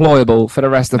unemployable for the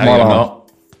rest of my you're life.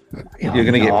 Not. You're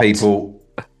going to get people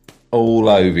all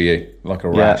over you like a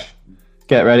rash.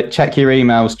 Get ready. Check your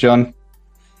emails, John.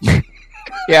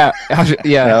 Yeah.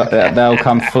 They'll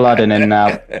come flooding in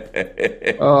now.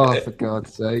 Oh, for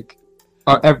God's sake!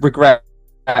 I regret.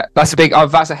 That's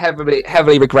a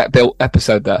heavily regret-built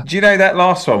episode. There. Do you know that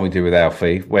last one we did with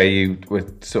Alfie, where you were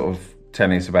sort of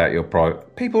telling us about your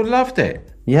private? People loved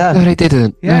it. Yeah. No, they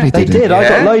didn't. Yeah, no, They did.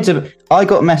 Yeah. I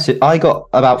got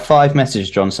about 5 messages,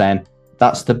 John, saying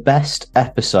that's the best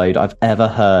episode I've ever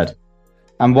heard.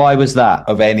 And why was that?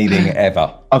 Of anything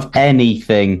ever. Of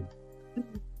anything.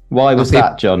 Why was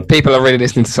that, John? People are really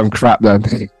listening to some crap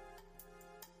then.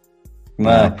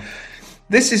 No.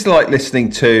 This is like listening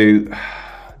to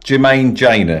Jermaine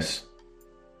Janus.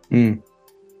 Mm.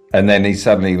 And then he's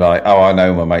suddenly like, oh, I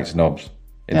know my mate's knobs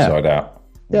inside out.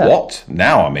 Yeah. What?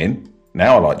 Now I'm in.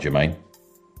 Now I like Jermaine.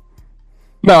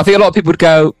 No, I think a lot of people would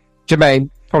go, Jermaine,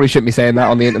 probably shouldn't be saying that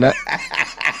on the internet.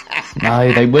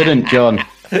 No, they wouldn't, John.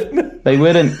 They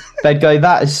wouldn't. They'd go,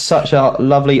 that is such a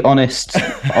lovely, honest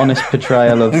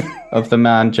portrayal of the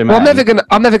man, Jermaine. Well,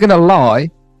 I'm never gonna lie.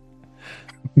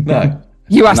 No.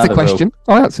 You asked the Another question,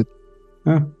 I answered.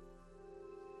 Oh.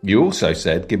 You also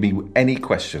said, give me any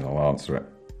question, I'll answer it.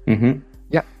 Mm-hmm.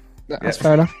 Yeah, that's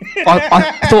fair enough.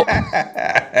 I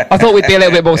thought we'd be a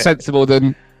little bit more sensible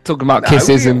than talking about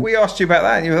kisses and. We asked you about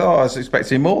that, and you thought, I was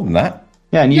expecting more than that.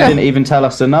 Yeah, and you didn't even tell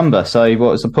us the number, so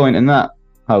what was the point in that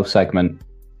whole segment?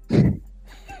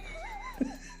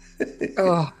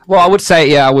 Well, I would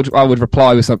say, I would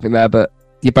reply with something there, but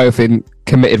you're both in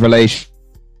committed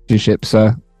relationships,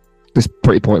 so it's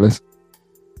pretty pointless.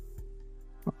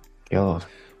 God.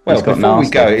 Well, before we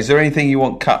go, is there anything you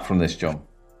want cut from this, John?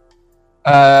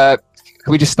 Can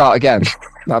we just start again?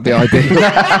 That'd be ideal.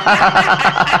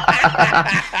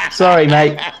 Sorry,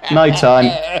 mate. No time.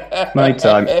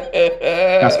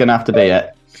 That's going to have to be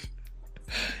it.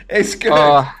 It's good.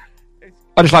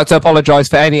 I'd just like to apologise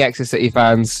for any Exeter City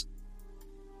fans.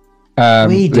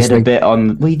 We did a bit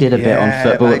on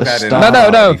football at the start. No,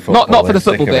 not for the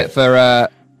football bit. For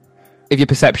if your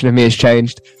perception of me has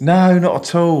changed. No, not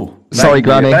at all. Sorry,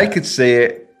 Granny. They could see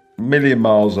it a million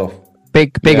miles off.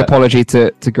 Big apology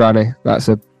to Granny. That's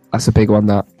a big one.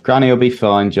 That Granny will be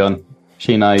fine, John.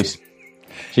 She knows.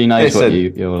 She knows what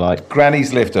you're like.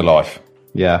 Granny's lived a life.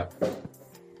 Yeah.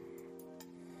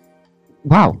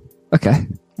 Wow. Okay.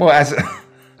 Well,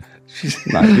 she's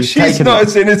not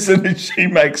as innocent as she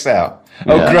makes out.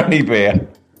 Oh, yeah. Granny beer.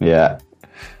 Yeah.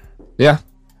 Yeah.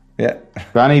 Yeah.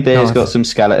 Granny beer's got some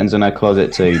skeletons in her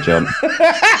closet too, John.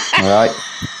 All right.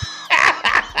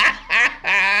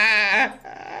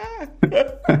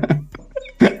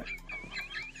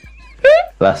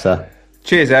 Bless her.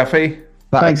 Cheers, Alfie.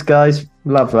 Thanks, guys.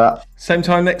 Love that. Same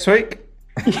time next week?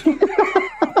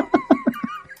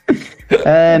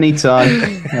 Anytime.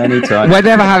 We're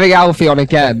never having Alfie on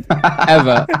again,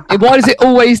 ever. Why does it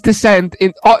always descend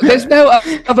in? There's no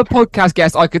other podcast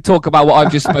guest I could talk about what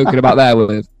I've just spoken about there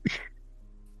with.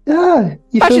 Yeah.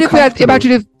 Imagine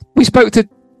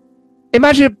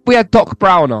if we had Doc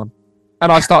Brown on,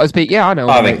 and I started speaking. Yeah, I know.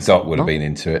 I think Doc would have been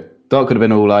into it. Doc would have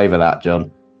been all over that,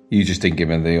 John. You just didn't give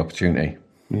him the opportunity.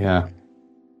 Yeah.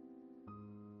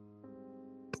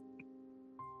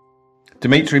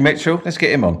 Dimitri Mitchell, let's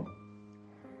get him on.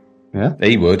 Yeah,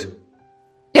 he would.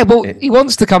 Yeah, well, he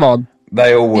wants to come on.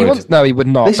 They all would. No, he would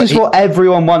not. This is what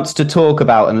everyone wants to talk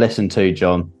about and listen to,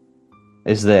 John.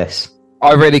 Is this?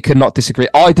 I really could not disagree.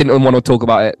 I didn't want to talk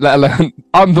about it, let alone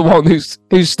I'm the one whose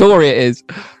story it is.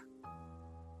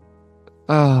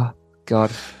 Oh, God.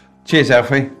 Cheers,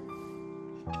 Alfie.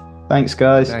 Thanks,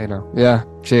 guys. Yeah,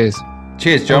 cheers.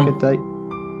 Cheers, John. Have a good day.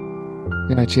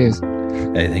 Yeah, cheers.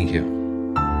 Hey, thank you.